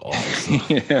digital officer.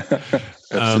 Yeah,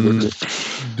 absolutely.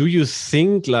 Do you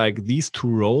think like these two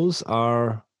roles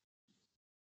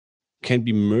can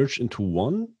be merged into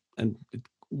one and it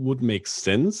would make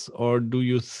sense? Or do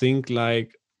you think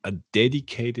like a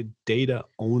dedicated data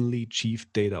only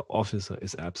chief data officer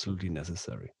is absolutely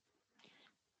necessary?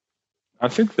 I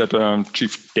think that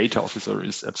chief data officer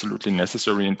is absolutely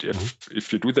necessary, and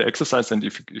if you do the exercise, and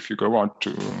if you go out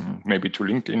to maybe to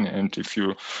LinkedIn, and if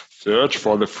you search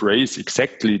for the phrase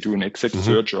exactly, do an exact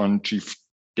search on chief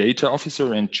data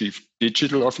officer and chief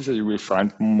digital officer, you will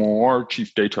find more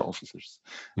chief data officers.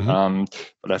 But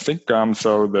I think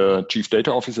so the chief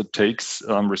data officer takes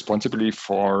responsibility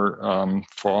for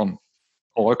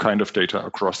all kind of data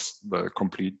across the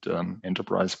complete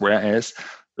enterprise. Whereas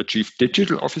the chief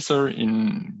digital officer,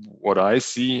 in what I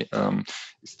see,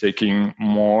 is taking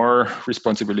more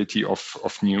responsibility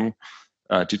of new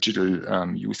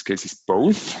digital use cases.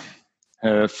 Both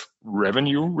have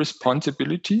revenue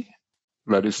responsibility.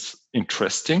 That is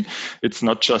interesting. It's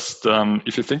not just,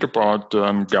 if you think about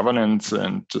governance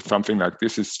and something like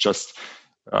this, it's just,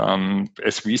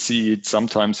 as we see it,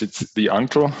 sometimes it's the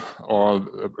uncle or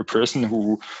a person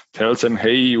who tells them,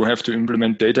 hey, you have to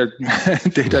implement data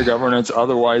governance,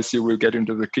 otherwise you will get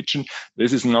into the kitchen.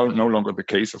 This is no longer the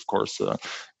case, of course.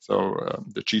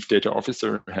 The chief data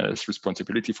officer has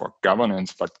responsibility for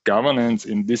governance, but governance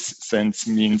in this sense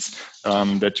means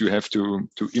that you have to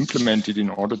implement it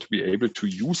in order to be able to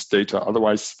use data.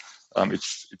 Otherwise,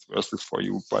 it's worthless for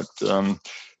you. But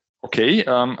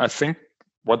I think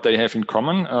what they have in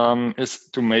common is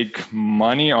to make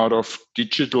money out of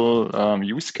digital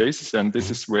use cases, and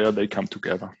this is where they come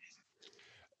together.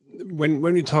 When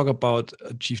we talk about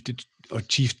a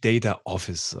chief data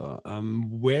officer,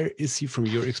 where is he, from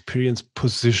your experience,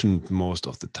 positioned most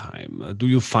of the time? Do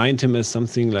you find him as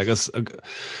something like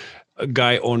a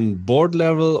guy on board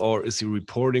level, or is he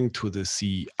reporting to the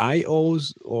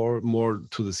CIOs or more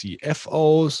to the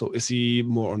CFOs? So is he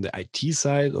more on the IT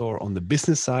side or on the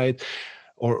business side?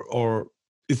 Or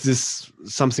is this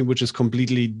something which is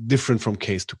completely different from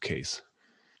case to case?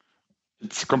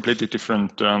 It's completely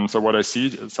different. So what I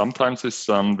see sometimes is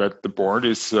that the board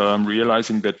is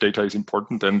realizing that data is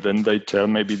important, and then they tell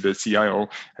maybe the CIO,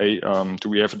 hey, do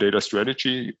we have a data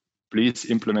strategy?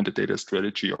 Please implement a data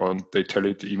strategy, or they tell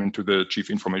it even to the chief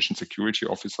information security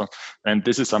officer. And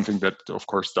this is something that, of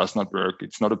course, does not work.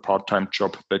 It's not a part-time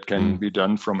job that can be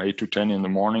done from 8 to 10 in the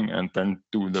morning and then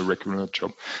do the regular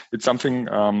job. It's something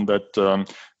that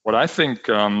what I think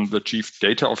the chief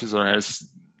data officer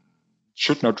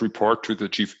should not report to the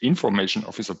chief information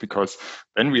officer, because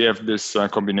then we have this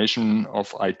combination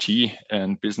of IT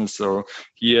and business. So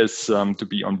he has to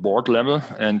be on board level,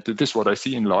 and this is what I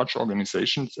see in large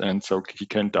organizations. And so he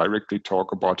can directly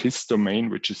talk about his domain,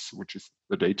 which is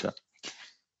the data.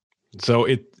 So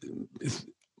it is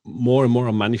more and more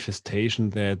a manifestation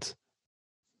that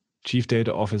chief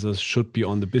data officers should be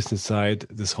on the business side.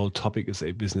 This whole topic is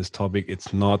a business topic.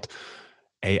 It's not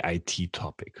a IT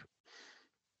topic.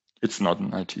 It's not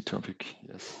an IT topic,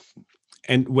 yes.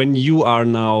 And when you are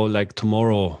now, like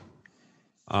tomorrow,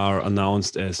 are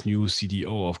announced as new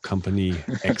CDO of company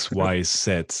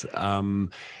XYZ,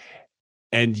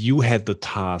 and you had the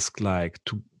task like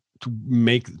to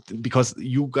make, because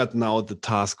you got now the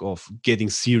task of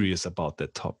getting serious about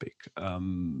that topic.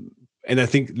 And I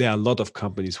think there are a lot of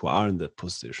companies who are in that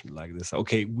position like this.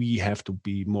 Okay, we have to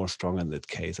be more strong in that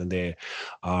case. And they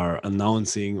are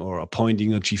announcing or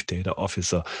appointing a chief data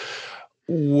officer.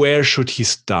 Where should he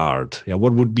start? Yeah,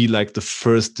 what would be like the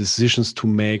first decisions to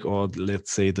make, or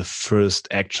let's say the first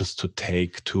actions to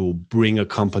take to bring a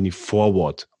company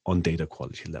forward on data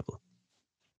quality level?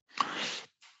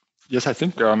 Yes, I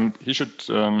think he should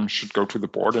go to the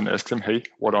board and ask them, hey,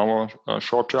 what are our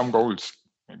short-term goals?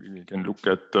 Maybe we can look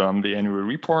at the annual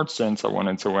reports and so on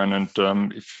and so on.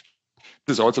 And if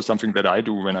this is also something that I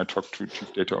do when I talk to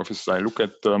chief data officers, I look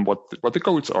at what the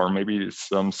goals are. Maybe it's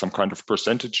some kind of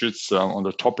percentages on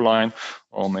the top line,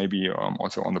 or maybe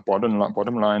also on the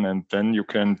bottom line, and then you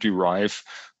can derive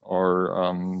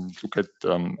or look at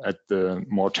the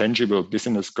more tangible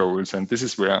business goals. And this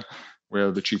is where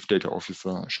the chief data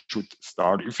officer should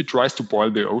start. If he tries to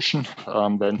boil the ocean,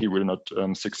 then he will not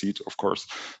succeed, of course.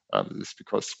 It's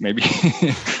because maybe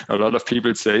a lot of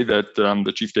people say that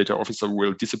the chief data officer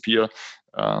will disappear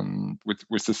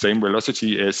with the same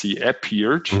velocity as he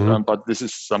appeared. But this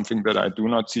is something that I do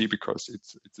not see, because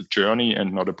it's a journey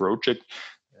and not a project.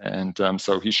 And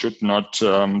so he should not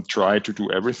try to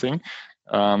do everything,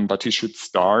 but he should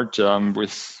start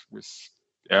with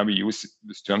we use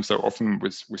this term so often,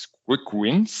 with quick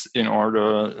wins, in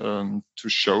order to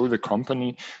show the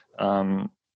company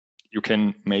you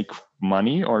can make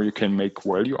money or you can make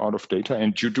value out of data,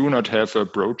 and you do not have a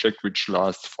project which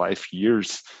lasts 5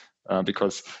 years.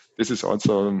 Because this is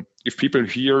also, if people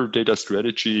hear data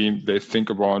strategy, they think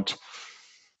about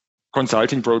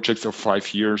consulting projects of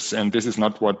 5 years, and this is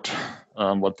not what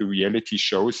the reality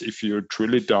shows. If you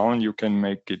drill it down, you can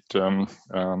make it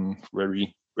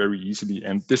very easily.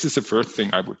 And this is the first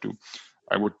thing I would do.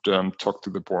 I would talk to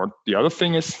the board. The other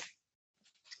thing is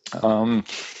to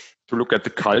look at the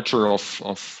culture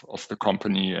of the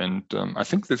company. And I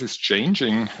think this is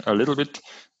changing a little bit.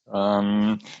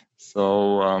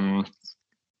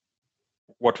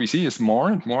 what we see is more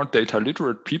and more data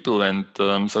literate people. And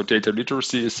so data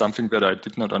literacy is something that I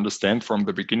did not understand from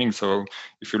the beginning. So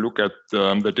if you look at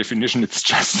the definition, it's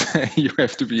just you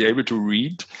have to be able to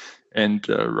read and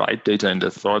write data. And I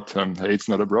thought, hey, it's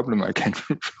not a problem. I can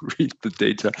read the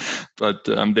data. But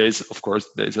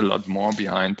there's a lot more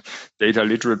behind. Data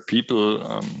literate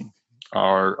people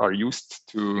are used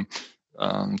to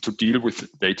deal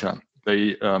with data.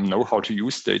 They know how to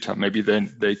use data. Maybe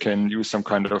then they can use some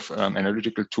kind of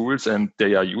analytical tools, and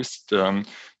they are used to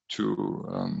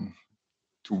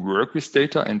work with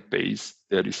data and base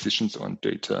their decisions on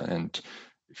data. And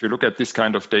if you look at this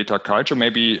kind of data culture,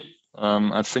 maybe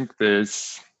I think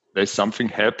there's something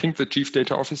helping the chief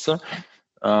data officer.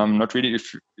 Not really.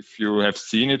 If you have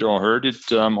seen it or heard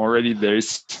it already, there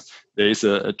is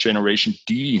a generation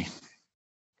D.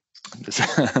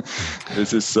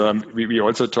 This is we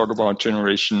also talk about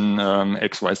generation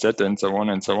X, Y, Z, and so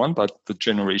on. But the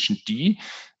generation D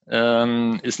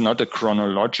is not a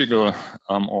chronological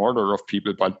order of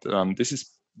people, but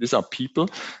these are people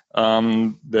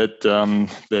that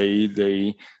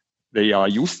they are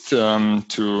used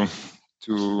to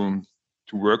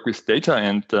work with data,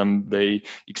 and they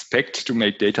expect to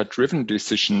make data-driven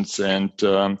decisions, and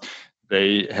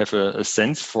they have a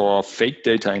sense for fake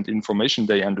data and information.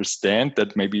 They understand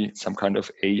that maybe some kind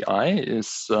of AI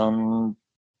is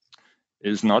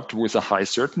not with a high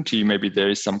certainty. Maybe there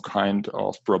is some kind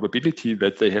of probability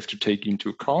that they have to take into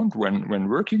account when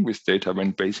working with data,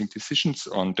 when basing decisions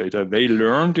on data. They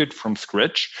learned it from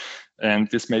scratch, and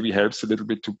this maybe helps a little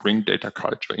bit to bring data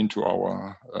culture into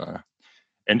our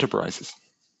enterprises.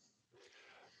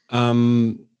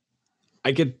 I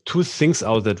get two things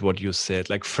out of what you said.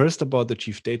 Like, first, about the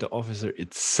chief data officer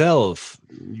itself,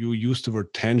 you used the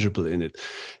word tangible in it.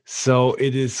 So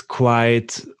it is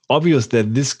quite obvious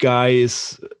that this guy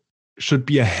should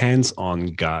be a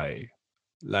hands-on guy,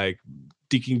 like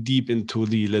digging deep into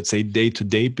the, let's say,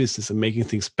 day-to-day business and making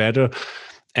things better.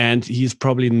 And he's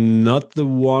probably not the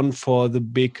one for the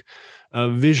big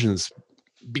visions.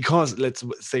 Because let's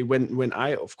say when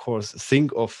I, of course,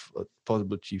 think of a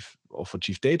possible chief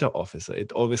data officer,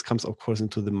 it always comes, of course,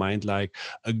 into the mind like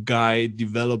a guy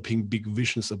developing big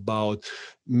visions about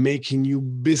making new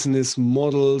business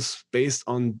models based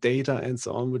on data and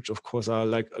so on, which of course are,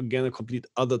 like, again, a complete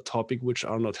other topic, which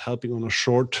are not helping on a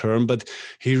short term. But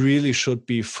he really should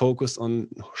be focused on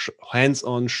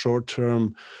hands-on, short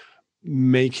term,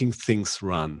 making things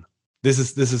run. This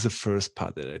is the first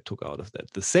part that I took out of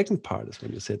that. The second part is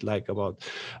when you said, like, about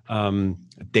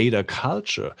data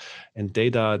culture and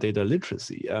data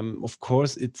literacy. Of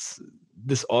course,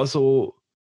 this also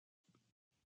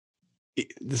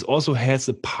has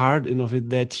a part in of it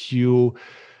that you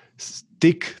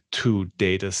stick to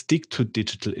data, stick to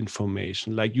digital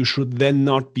information. Like, you should then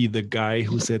not be the guy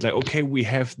who said, like, okay, we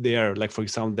have there, like, for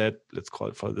example, that, let's call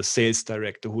it, for the sales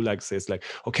director who, like, says, like,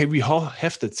 okay, we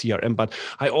have that CRM, but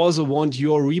I also want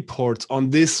your reports on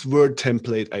this Word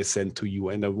template I sent to you,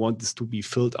 and I want this to be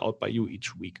filled out by you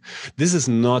each week. This is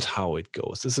not how it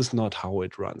goes. This is not how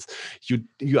it runs.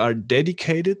 You are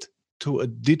dedicated to a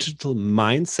digital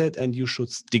mindset, and you should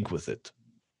stick with it.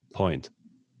 Point.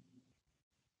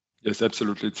 Yes,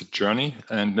 absolutely. It's a journey,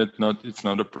 and it's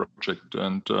not a project.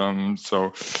 And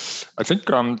so I think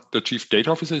the chief data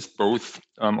officer is both.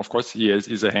 Of course, he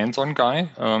is a hands-on guy.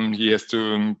 He has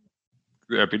the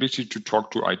ability to talk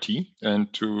to IT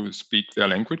and to speak their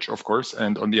language, of course.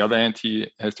 And on the other hand, he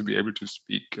has to be able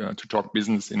to talk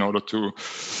business in order to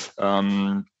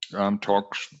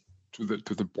talk to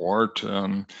the board,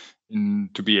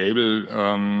 to be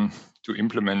able to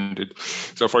implement it.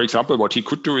 So, for example, what he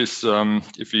could do is,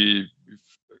 if a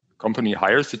company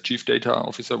hires a chief data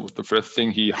officer, the first thing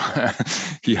he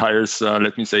hires,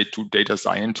 let me say, 2 data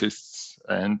scientists,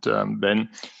 and then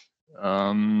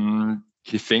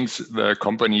he thinks the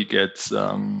company gets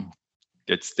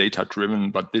data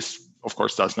driven. But this, of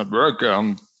course, does not work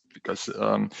because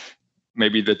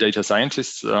maybe the data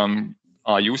scientists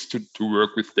are used to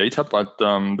work with data, but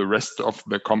the rest of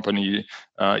the company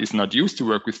is not used to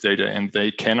work with data, and they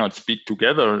cannot speak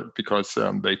together because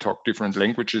they talk different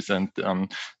languages. And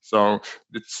so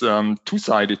it's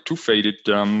two-sided, two-fated.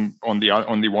 On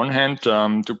the one hand,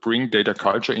 to bring data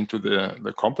culture into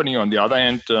the company. On the other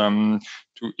hand, to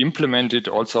implement it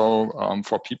also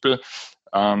for people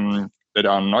that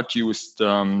are not used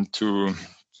to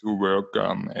work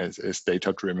as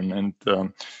data-driven. And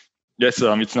yes,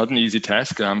 it's not an easy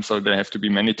task. So there have to be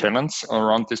many talents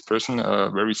around this person,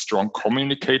 a very strong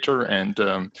communicator and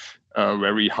a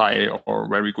very high or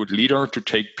very good leader to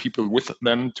take people with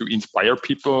them, to inspire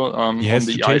people on the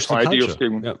idea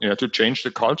of to change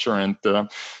the culture. And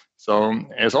So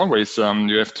as always,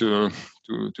 you have to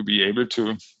be able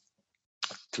to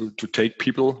take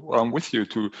people with you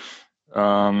to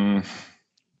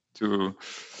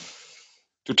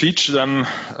teach them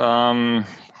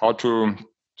how to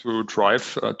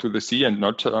drive to the sea and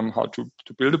not how to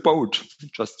build a boat,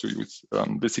 just to use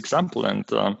this example. And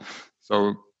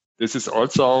so this is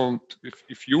also,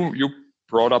 if you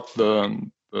brought up the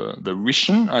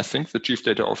vision, I think the chief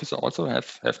data officer also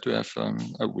have to have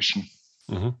a vision.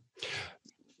 Mm-hmm.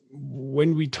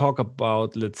 When we talk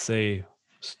about, let's say,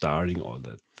 starting all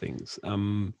that things,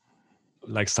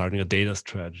 like starting a data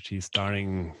strategy,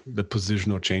 starting the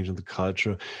position or changing the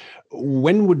culture,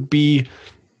 when would be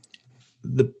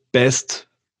the best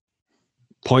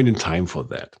point in time for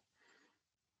that?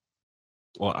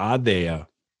 Or are there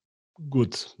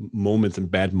good moments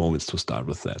and bad moments to start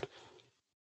with that?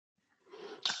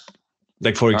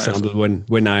 Like, for example,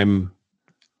 when I'm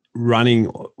running,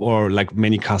 or like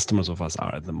many customers of us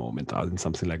are at the moment, are in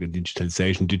something like a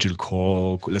digitalization, digital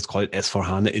core, let's call it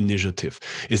S4HANA initiative.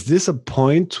 Is this a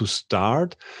point to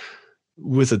start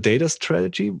with a data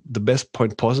strategy, the best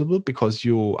point possible, because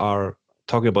you are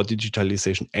talking about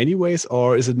digitalization anyways?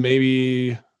 Or is it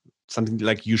maybe something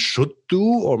like you should do,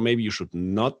 or maybe you should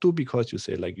not do, because you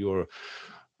say like you're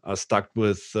stuck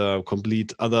with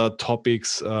complete other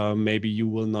topics? Maybe you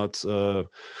will not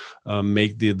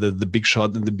make the big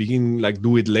shot in the beginning, like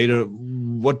do it later.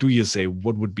 What do you say?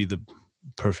 What would be the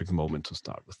perfect moment to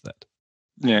start with that?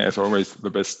 Yeah, as always, the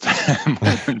best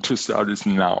moment to start is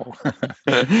now.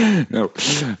 No,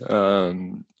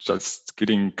 just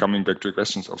kidding. Coming back to your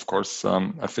questions, of course,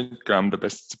 I think the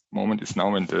best moment is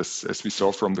now, and as we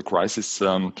saw from the crisis,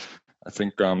 I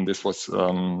think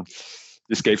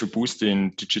this gave a boost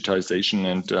in digitization,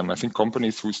 and I think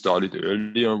companies who started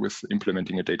earlier with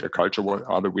implementing a data culture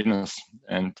are the winners,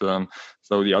 and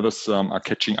so the others are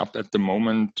catching up at the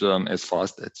moment as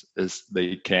fast as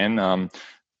they can.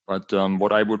 But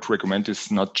what I would recommend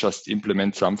is not just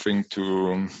implement something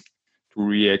to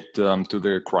react to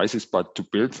the crisis, but to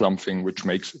build something which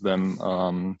makes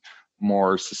them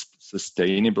more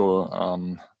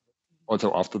sustainable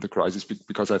also after the crisis,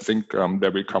 because I think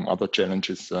there will come other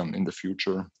challenges in the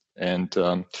future. And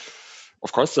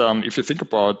of course, if you think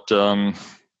about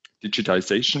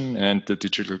digitization and the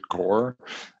digital core,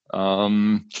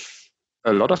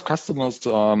 a lot of customers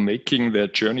are making their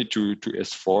journey to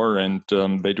S4, and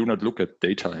they do not look at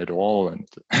data at all. And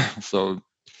so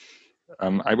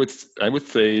I would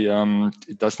say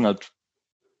it does not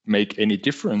make any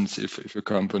difference if a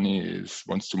company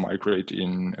wants to migrate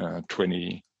in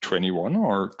 2021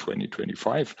 or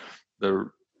 2025. The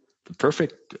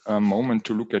perfect moment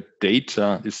to look at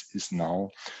data is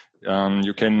now.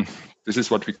 This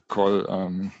is what we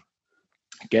call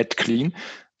get clean.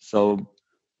 So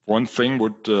one thing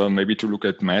would maybe to look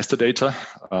at master data.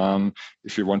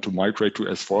 If you want to migrate to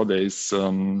S4,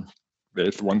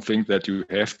 there's one thing that you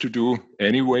have to do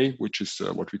anyway, which is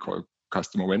what we call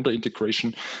customer vendor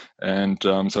integration. And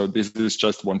so this is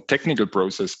just one technical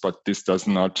process, but this does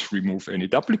not remove any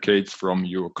duplicates from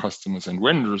your customers and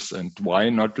vendors. And why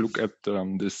not look at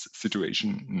this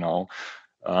situation now?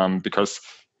 Because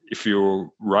if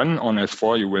you run on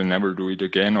S4, you will never do it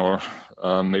again, or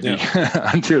maybe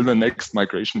until the next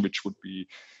migration, which would be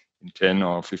in 10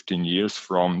 or 15 years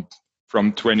from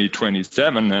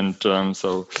 2027. And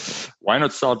so why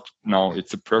not start now?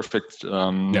 It's a perfect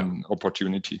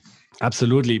opportunity.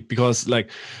 Absolutely, because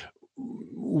like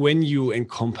when you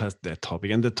encompass that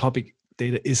topic, and the topic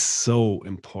data is so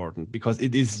important because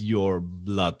it is your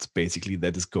blood basically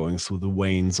that is going through the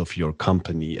veins of your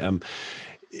company.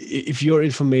 If your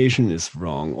information is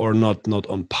wrong or not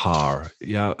on par,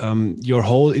 your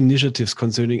whole initiatives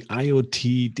concerning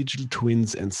IoT, digital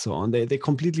twins, and so on, they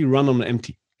completely run on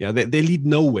empty. Yeah, they lead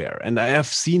nowhere. And I have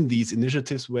seen these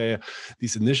initiatives where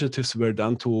these initiatives were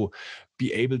done to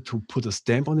be able to put a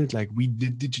stamp on it, like we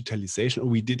did digitalization or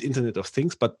we did Internet of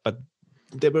Things, but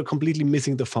they were completely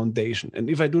missing the foundation. And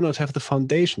if I do not have the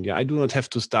foundation, I do not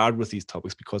have to start with these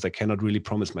topics because I cannot really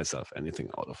promise myself anything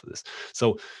out of this.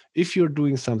 So if you're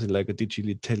doing something like a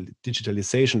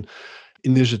digitalization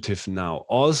initiative now,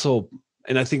 also,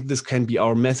 and I think this can be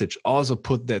our message, also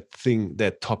put that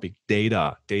topic,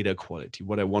 data quality,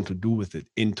 what I want to do with it,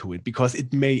 into it, because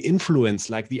it may influence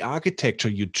like the architecture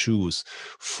you choose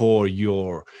for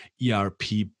your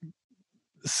ERP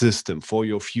system, for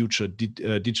your future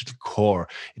digital core.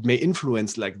 It may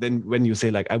influence, like then when you say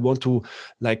like, I want to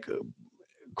like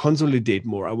consolidate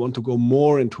more, I want to go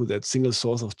more into that single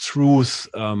source of truth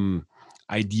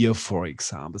idea, for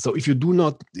example. So if you do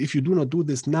not do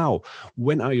this now,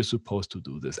 when are you supposed to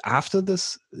do this? After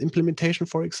this implementation,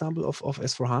 for example, of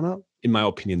S4HANA? In my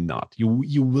opinion, not.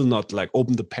 You will not like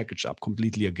open the package up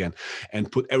completely again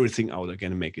and put everything out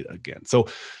again and make it again. So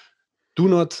do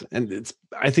not, and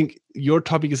I think your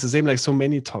topic is the same like so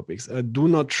many topics. Do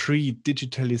not treat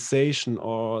digitalization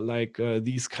or like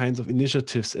these kinds of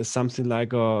initiatives as something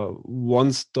like a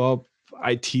one-stop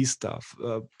IT stuff.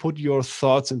 Put your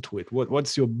thoughts into it.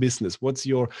 What's your business? What's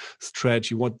your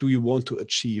strategy? What do you want to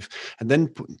achieve? And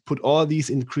then put all these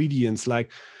ingredients like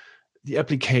the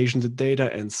application, the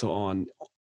data, and so on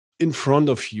in front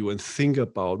of you and think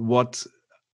about what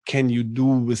can you do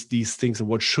with these things and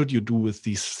what should you do with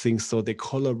these things so they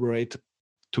collaborate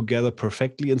together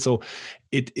perfectly. And so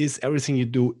it is everything you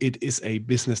do, it is a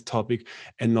business topic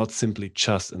and not simply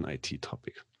just an IT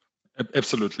topic.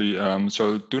 Absolutely.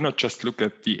 So do not just look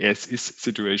at the as-is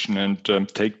situation and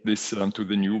take this to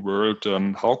the new world.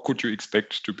 How could you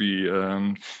expect to be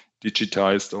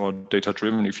digitized or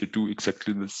data-driven if you do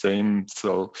exactly the same?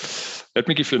 So let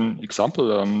me give you an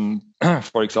example.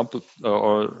 For example,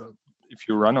 or if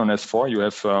you run on S4, you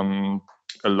have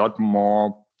a lot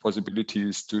more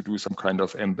possibilities to do some kind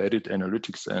of embedded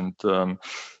analytics. And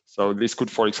so this could,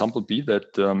 for example, be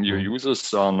that your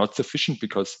users are not sufficient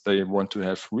because they want to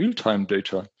have real-time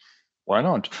data. Why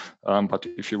not? But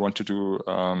if you want to do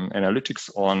analytics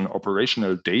on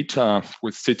operational data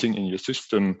with sitting in your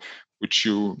system, which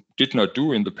you did not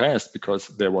do in the past because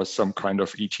there was some kind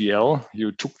of ETL,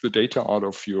 you took the data out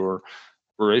of your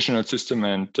operational system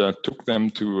and took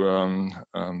them to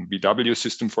BW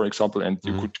system, for example, and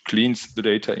you could cleanse the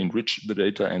data, enrich the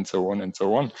data, and so on and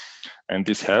so on. And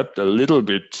this helped a little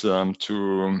bit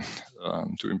to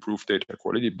improve data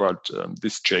quality, but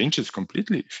this changes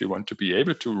completely. If you want to be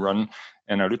able to run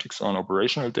analytics on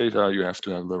operational data, you have to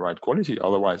have the right quality.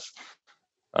 Otherwise,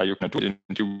 you cannot do it,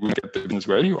 and you will get the business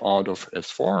value out of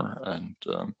S4. And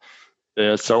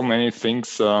there are so many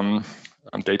things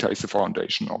data is the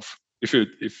foundation of. If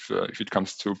it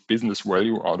comes to business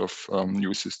value out of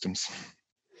new systems.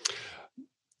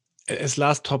 As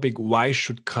last topic, why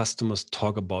should customers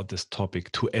talk about this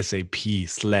topic to SAP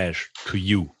 / to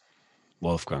you,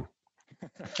 Wolfgang?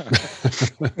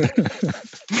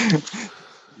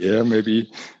 Yeah,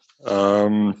 maybe.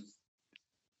 I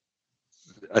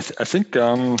think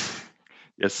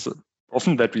yes.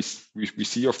 Often that we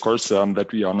see, of course,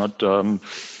 that we are not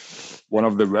one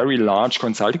of the very large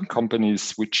consulting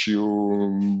companies which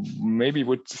you maybe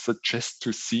would suggest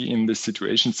to see in these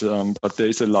situations, but there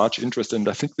is a large interest, and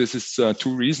I think this is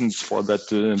two reasons for that,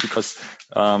 because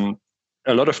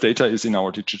a lot of data is in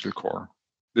our digital core.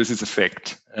 This is a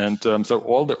fact, and so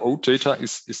all the old data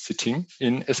is sitting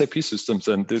in SAP systems,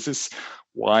 and this is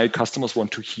why customers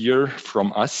want to hear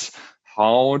from us.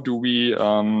 How do we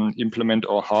implement,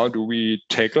 or how do we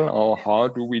tackle, or how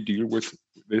do we deal with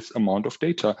this amount of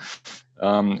data?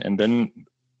 And then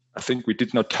I think we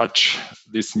did not touch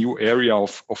this new area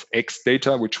of X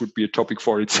data, which would be a topic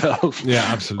for itself. Yeah,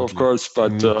 absolutely. Of course.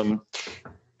 But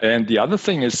and the other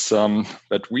thing is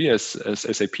that we as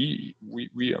SAP,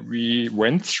 we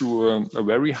went through a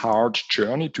very hard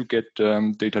journey to get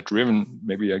data driven.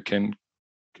 Maybe I can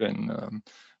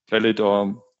tell it,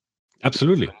 or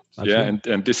absolutely. Yeah,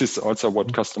 and this is also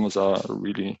what customers are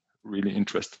really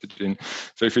interested in.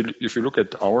 So if you look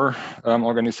at our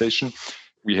organization,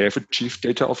 we have a chief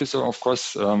data officer, of course.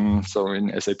 So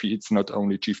in SAP, it's not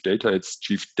only chief data, it's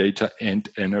chief data and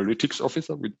analytics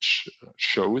officer, which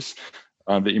shows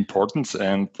the importance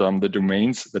and the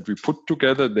domains that we put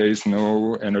together. There is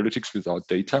no analytics without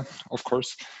data, of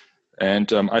course.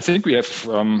 And I think we have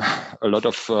a lot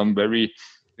of very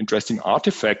interesting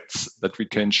artifacts that we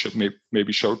can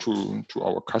maybe show to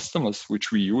our customers,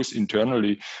 which we use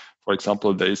internally. For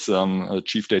example, there is a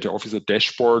chief data officer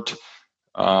dashboard,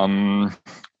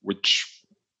 which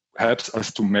helps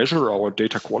us to measure our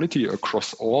data quality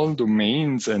across all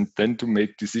domains and then to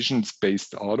make decisions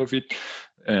based out of it.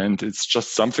 And it's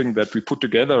just something that we put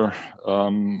together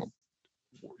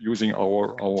using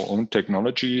our own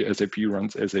technology. SAP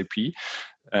runs SAP.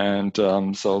 And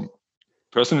so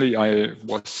personally, I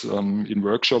was in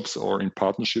workshops or in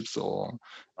partnerships or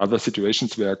other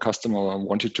situations where a customer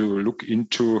wanted to look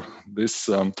into this,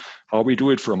 how we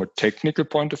do it from a technical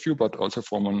point of view, but also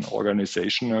from an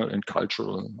organizational and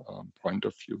cultural point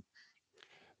of view.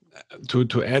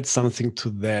 To add something to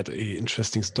that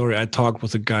interesting story, I talked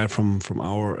with a guy from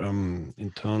our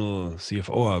internal CFO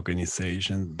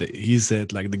organization. He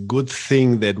said, like, the good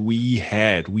thing that we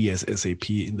as SAP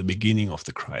in the beginning of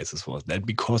the crisis was that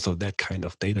because of that kind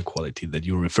of data quality that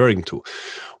you're referring to,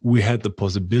 we had the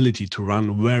possibility to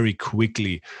run very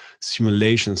quickly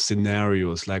simulation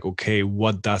scenarios like, okay,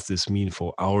 what does this mean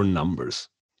for our numbers?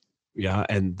 Yeah,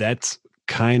 and that's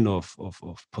kind of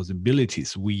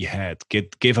possibilities we had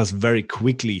gave us very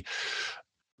quickly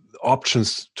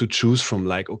options to choose from,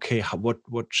 like, okay,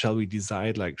 what shall we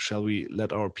decide? Like, shall we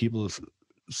let our people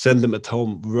send them at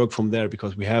home, work from there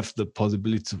because we have the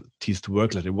possibilities to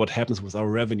work later? What happens with our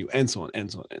revenue, and so on and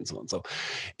so on and so on. So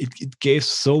it gave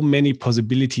so many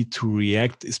possibility to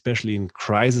react, especially in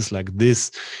crisis like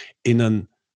this, in a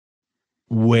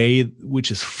way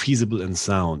which is feasible and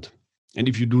sound. And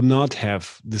if you do not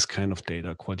have this kind of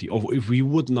data quality, or if we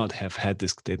would not have had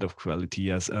this data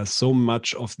quality, as so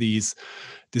much of these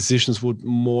decisions would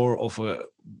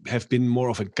have been more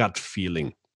of a gut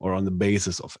feeling, or on the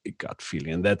basis of a gut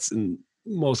feeling. And that's in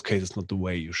most cases not the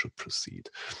way you should proceed.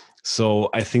 So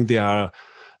I think there are,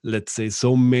 let's say,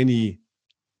 so many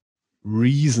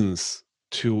reasons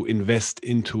to invest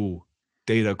into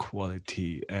data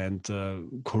quality. And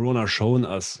Corona shown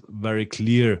us very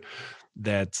clear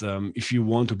that if you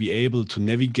want to be able to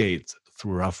navigate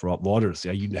through rough waters,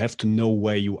 you have to know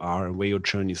where you are and where your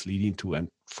journey is leading to. And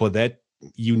for that,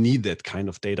 you need that kind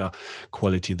of data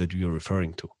quality that you're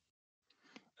referring to.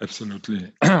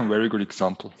 Absolutely. Very good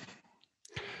example.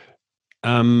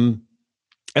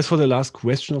 As for the last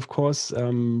question, of course,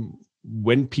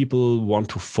 when people want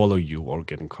to follow you or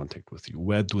get in contact with you,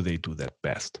 where do they do that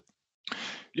best?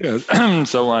 Yeah,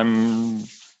 so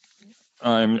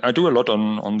I do a lot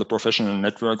on the professional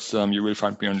networks. You will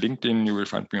find me on LinkedIn, you will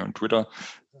find me on Twitter,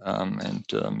 and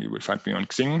you will find me on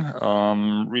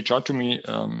Xing. Reach out to me,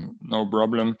 no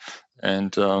problem.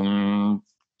 And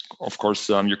of course,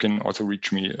 you can also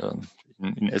reach me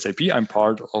in SAP. I'm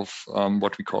part of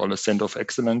what we call a Center of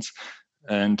Excellence.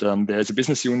 And there's a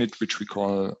business unit which we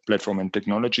call Platform and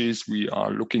Technologies. We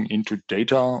are looking into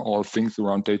data, all things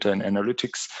around data and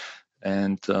analytics.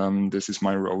 And this is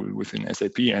my role within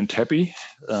SAP, and happy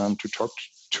to talk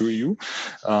to you.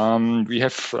 We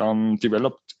have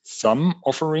developed some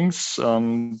offerings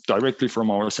directly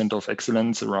from our Center of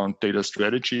Excellence around data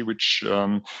strategy, which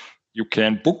you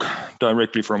can book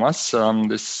directly from us.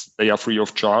 They are free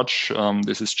of charge.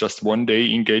 This is just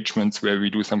one-day engagements where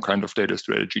we do some kind of data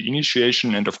strategy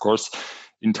initiation. And of course,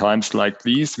 in times like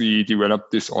these, we develop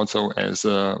this also as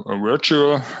a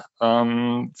virtual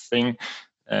thing.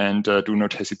 And do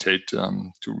not hesitate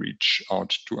to reach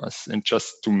out to us. And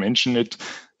just to mention it,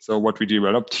 so what we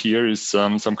developed here is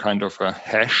some kind of a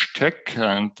hashtag,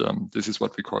 and this is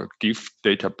what we call Give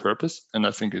Data Purpose. And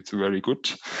I think it's very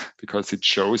good because it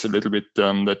shows a little bit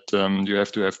that you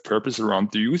have to have purpose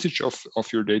around the usage of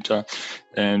your data.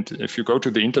 And if you go to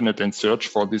the internet and search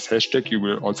for this hashtag, you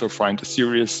will also find a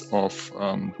series of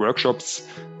workshops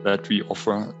that we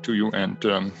offer to you.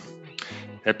 And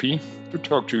happy to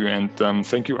talk to you, and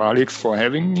thank you, Alex, for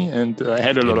having me. And I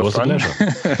had a lot of fun.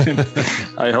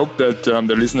 I hope that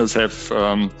the listeners have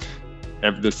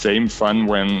the same fun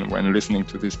when listening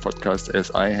to this podcast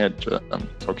as I had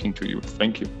talking to you.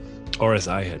 Thank you. Or as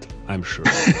I had, I'm sure.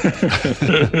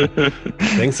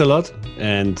 Thanks a lot,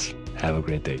 and have a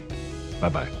great day.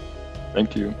 Bye-bye.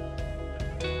 Thank you.